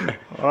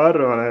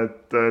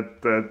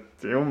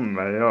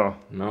jumme, joo.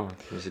 No,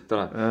 mis siit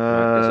tuleb?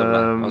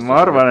 Ma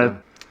arvan, et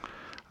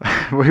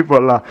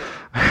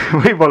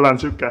võib-olla on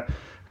siuke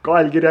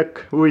kaelkirjak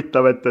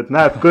huvitav, et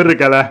näeb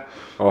kõrgele,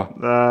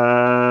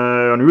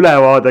 on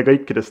ülevaade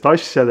kõikidest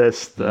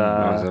asjadest.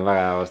 No, see on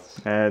väga hea vastus.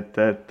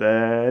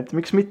 Et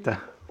miks mitte?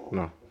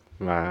 No,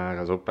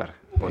 väga super.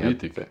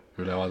 Poliitik,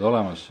 ülevaade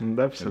olemas,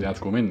 et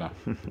jätku minna.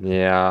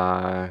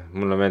 Ja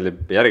mulle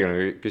meeldib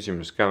järgmine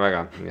küsimus ka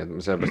väga, nii et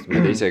sellepärast ma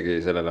ei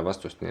isegi sellele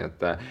vastust, nii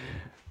et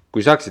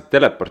kui saaksid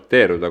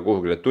teleporteeruda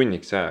kuhugile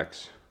tunniks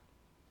ajaks,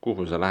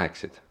 kuhu sa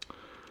läheksid?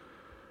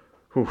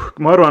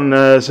 Ma arvan,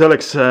 see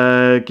oleks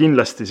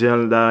kindlasti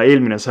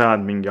eelmine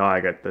sajand mingi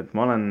aeg, et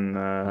ma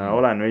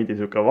olen veidi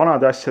siuke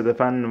vanade asjade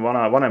fänn,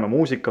 vanema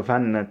muusika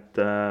fänn, et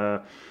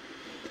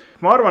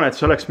ma arvan, et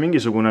see oleks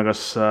mingisugune,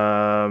 kas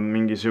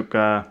mingi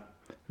siuke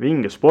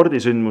vinge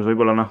spordisündmus,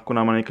 võib-olla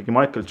kuna ma olen ikkagi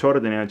Michael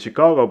Jordani ja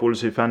Chicago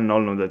Bullsi fänn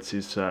olnud, et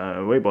siis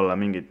võib-olla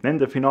mingit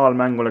nende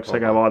finaalmängu oleks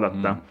äge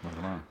vaadata.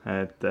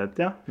 Et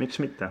jah, miks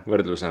mitte?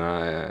 Võrdlusena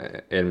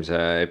eelmise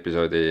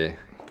episoodi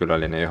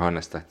külaline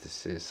Johannes tahtis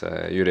siis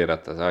Jüri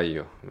Ratase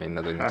aiu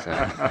minna tunniks.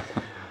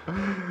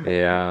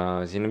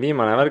 Ja siin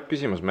viimane värk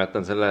küsimus, ma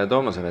jätan selle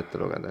Toomasele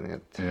ette lugeda. Nii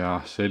et... Ja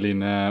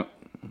selline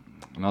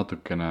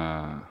natukene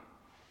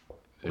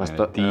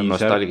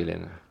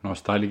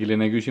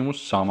nostalgiline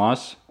küsimus,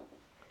 samas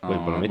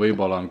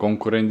võib-olla on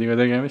konkurendiga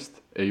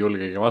tegemist, ei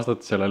julgegi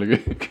vastata sellele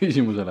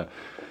küsimusele.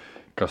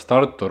 Kas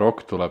Tartu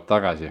Rock tuleb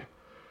tagasi?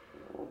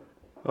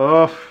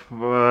 Jah,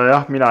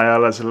 mina ei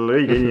ole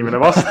sellele õige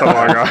inimene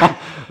vastama,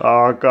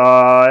 aga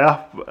jah,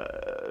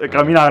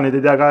 ega mina nüüd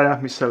ei tea ka,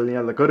 mis seal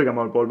nii-öelda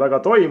kõrgemal pool väga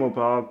toimub,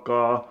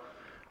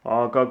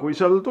 aga kui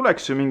seal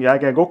tuleks ju mingi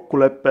äge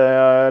kokkulepe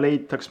ja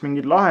leitaks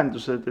mingid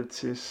lahendused, et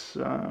siis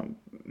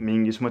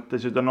mingis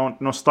mõttes ju ta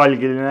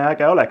nostalgiline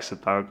äge oleks,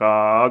 et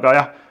aga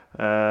jah,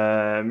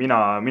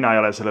 mina ei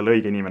ole sellele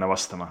õige inimene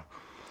vastama.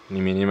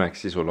 Nimi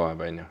nimeks sisu loeb,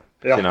 on ju?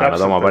 Jah, Sina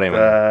annad oma parima.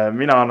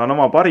 Mina annan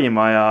oma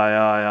parima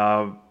ja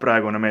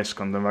praegune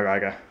meeskond on väga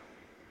äge.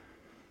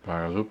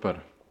 Väga super.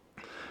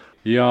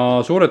 Ja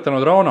suured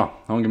tänud, Rauno,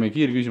 ongi meie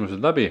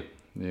kiirküsimused läbi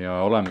ja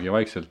olemegi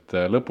vaikselt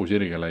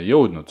lõpusirgele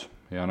jõudnud.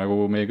 Ja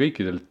nagu meie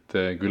kõikidelt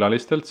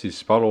külalistelt, siis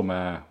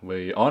palume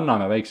või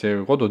anname väikse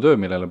kodutöö,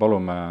 millele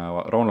palume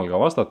Raunol ka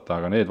vastata,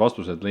 aga need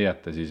vastused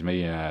leiate siis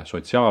meie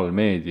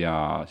sotsiaalmeedia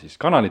siis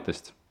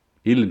kanalitest,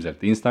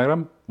 ilmselt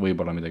Instagram,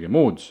 võib-olla midagi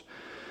muud.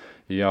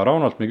 Ja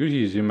Raunolt me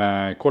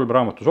küsisime 3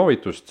 raamatu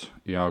soovitust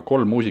ja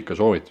 3 muusika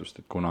soovitust,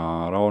 et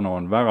kuna Rauno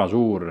on väga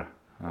suur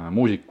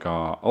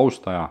muusika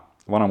austaja,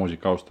 vana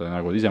muusika austaja,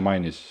 nagu ise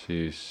mainis,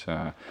 siis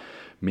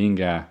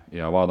minge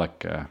ja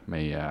vaadake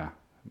meie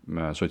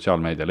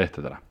sotsiaalmeedia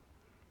lehtedele.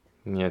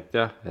 Nii et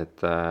jah,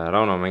 et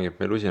Rauno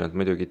mängib meil usinalt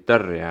muidu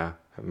kitarri ja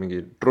mingi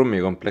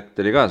trummikomplekt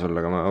oli ka sul,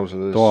 aga ma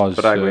ausalt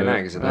praegu ei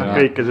näegi seda.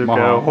 Kõike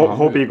selline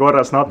hobi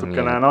korras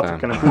natukene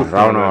puutunud.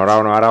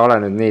 Rauno, ära ole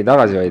nüüd nii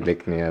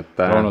tagasihoidlik, nii et...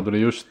 Rauno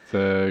tuli just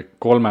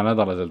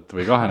 3-nädalaselt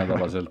või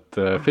 2-nädalaselt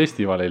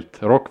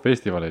festivalilt,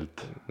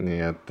 rock-festivalilt.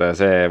 Nii et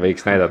see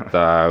võiks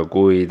näidata,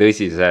 kui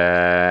tõsise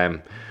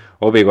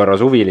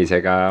hobikorras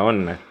huvilisega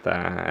on,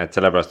 et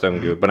sellepärast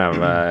ongi põnev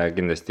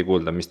kindlasti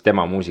kuulda, mis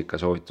tema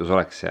muusikasoovitus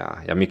oleks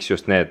ja miks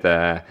just need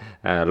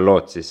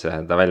lood siis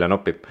ta välja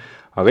nopib.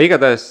 Aga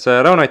igatahes,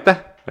 Rauno, aitäh,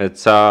 et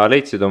sa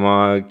leidsid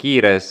oma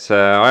kiires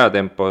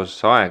ajatempos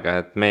aega,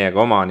 et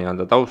meiega oma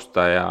nii-öelda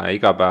tausta ja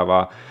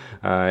igapäeva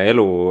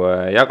elu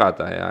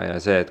jagada ja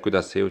see, et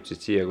kuidas sa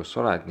jõudsid siia, kus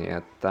sa oled,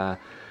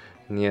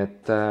 nii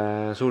et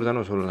suur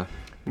tänu sulle.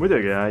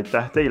 Muidugi,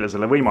 aitäh teile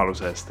selle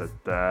võimaluse eest,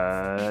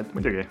 et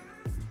muidugi.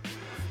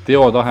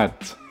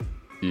 Teotahet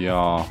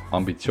ja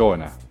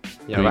ambitsioone.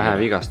 Ja vähe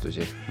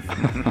vigastusi.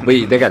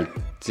 Või tegelikult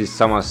siis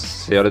samas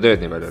ei ole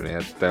tööd nii palju, nii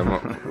et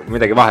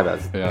midagi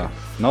vahepeal. Ja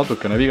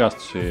natukene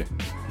vigastusi.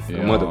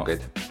 Ja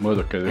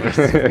mõõdukaid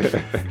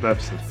vigastusi.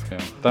 Täpselt.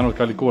 Tänud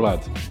kallid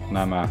kuulajad.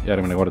 Näeme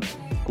järgmine kord.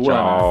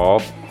 Ciao.